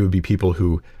that we would be people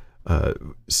who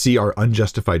see our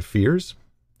unjustified fears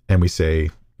and we say,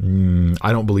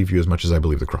 I don't believe you as much as I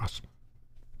believe the cross.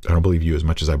 I don't believe you as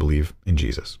much as I believe in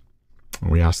Jesus. And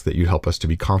we ask that you help us to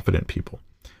be confident people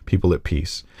at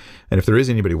peace. And if there is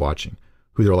anybody watching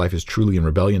who their life is truly in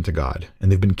rebellion to God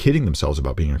and they've been kidding themselves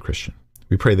about being a Christian,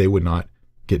 we pray they would not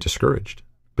get discouraged,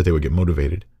 but they would get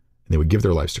motivated and they would give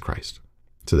their lives to Christ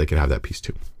so they could have that peace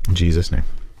too. In Jesus' name,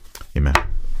 amen.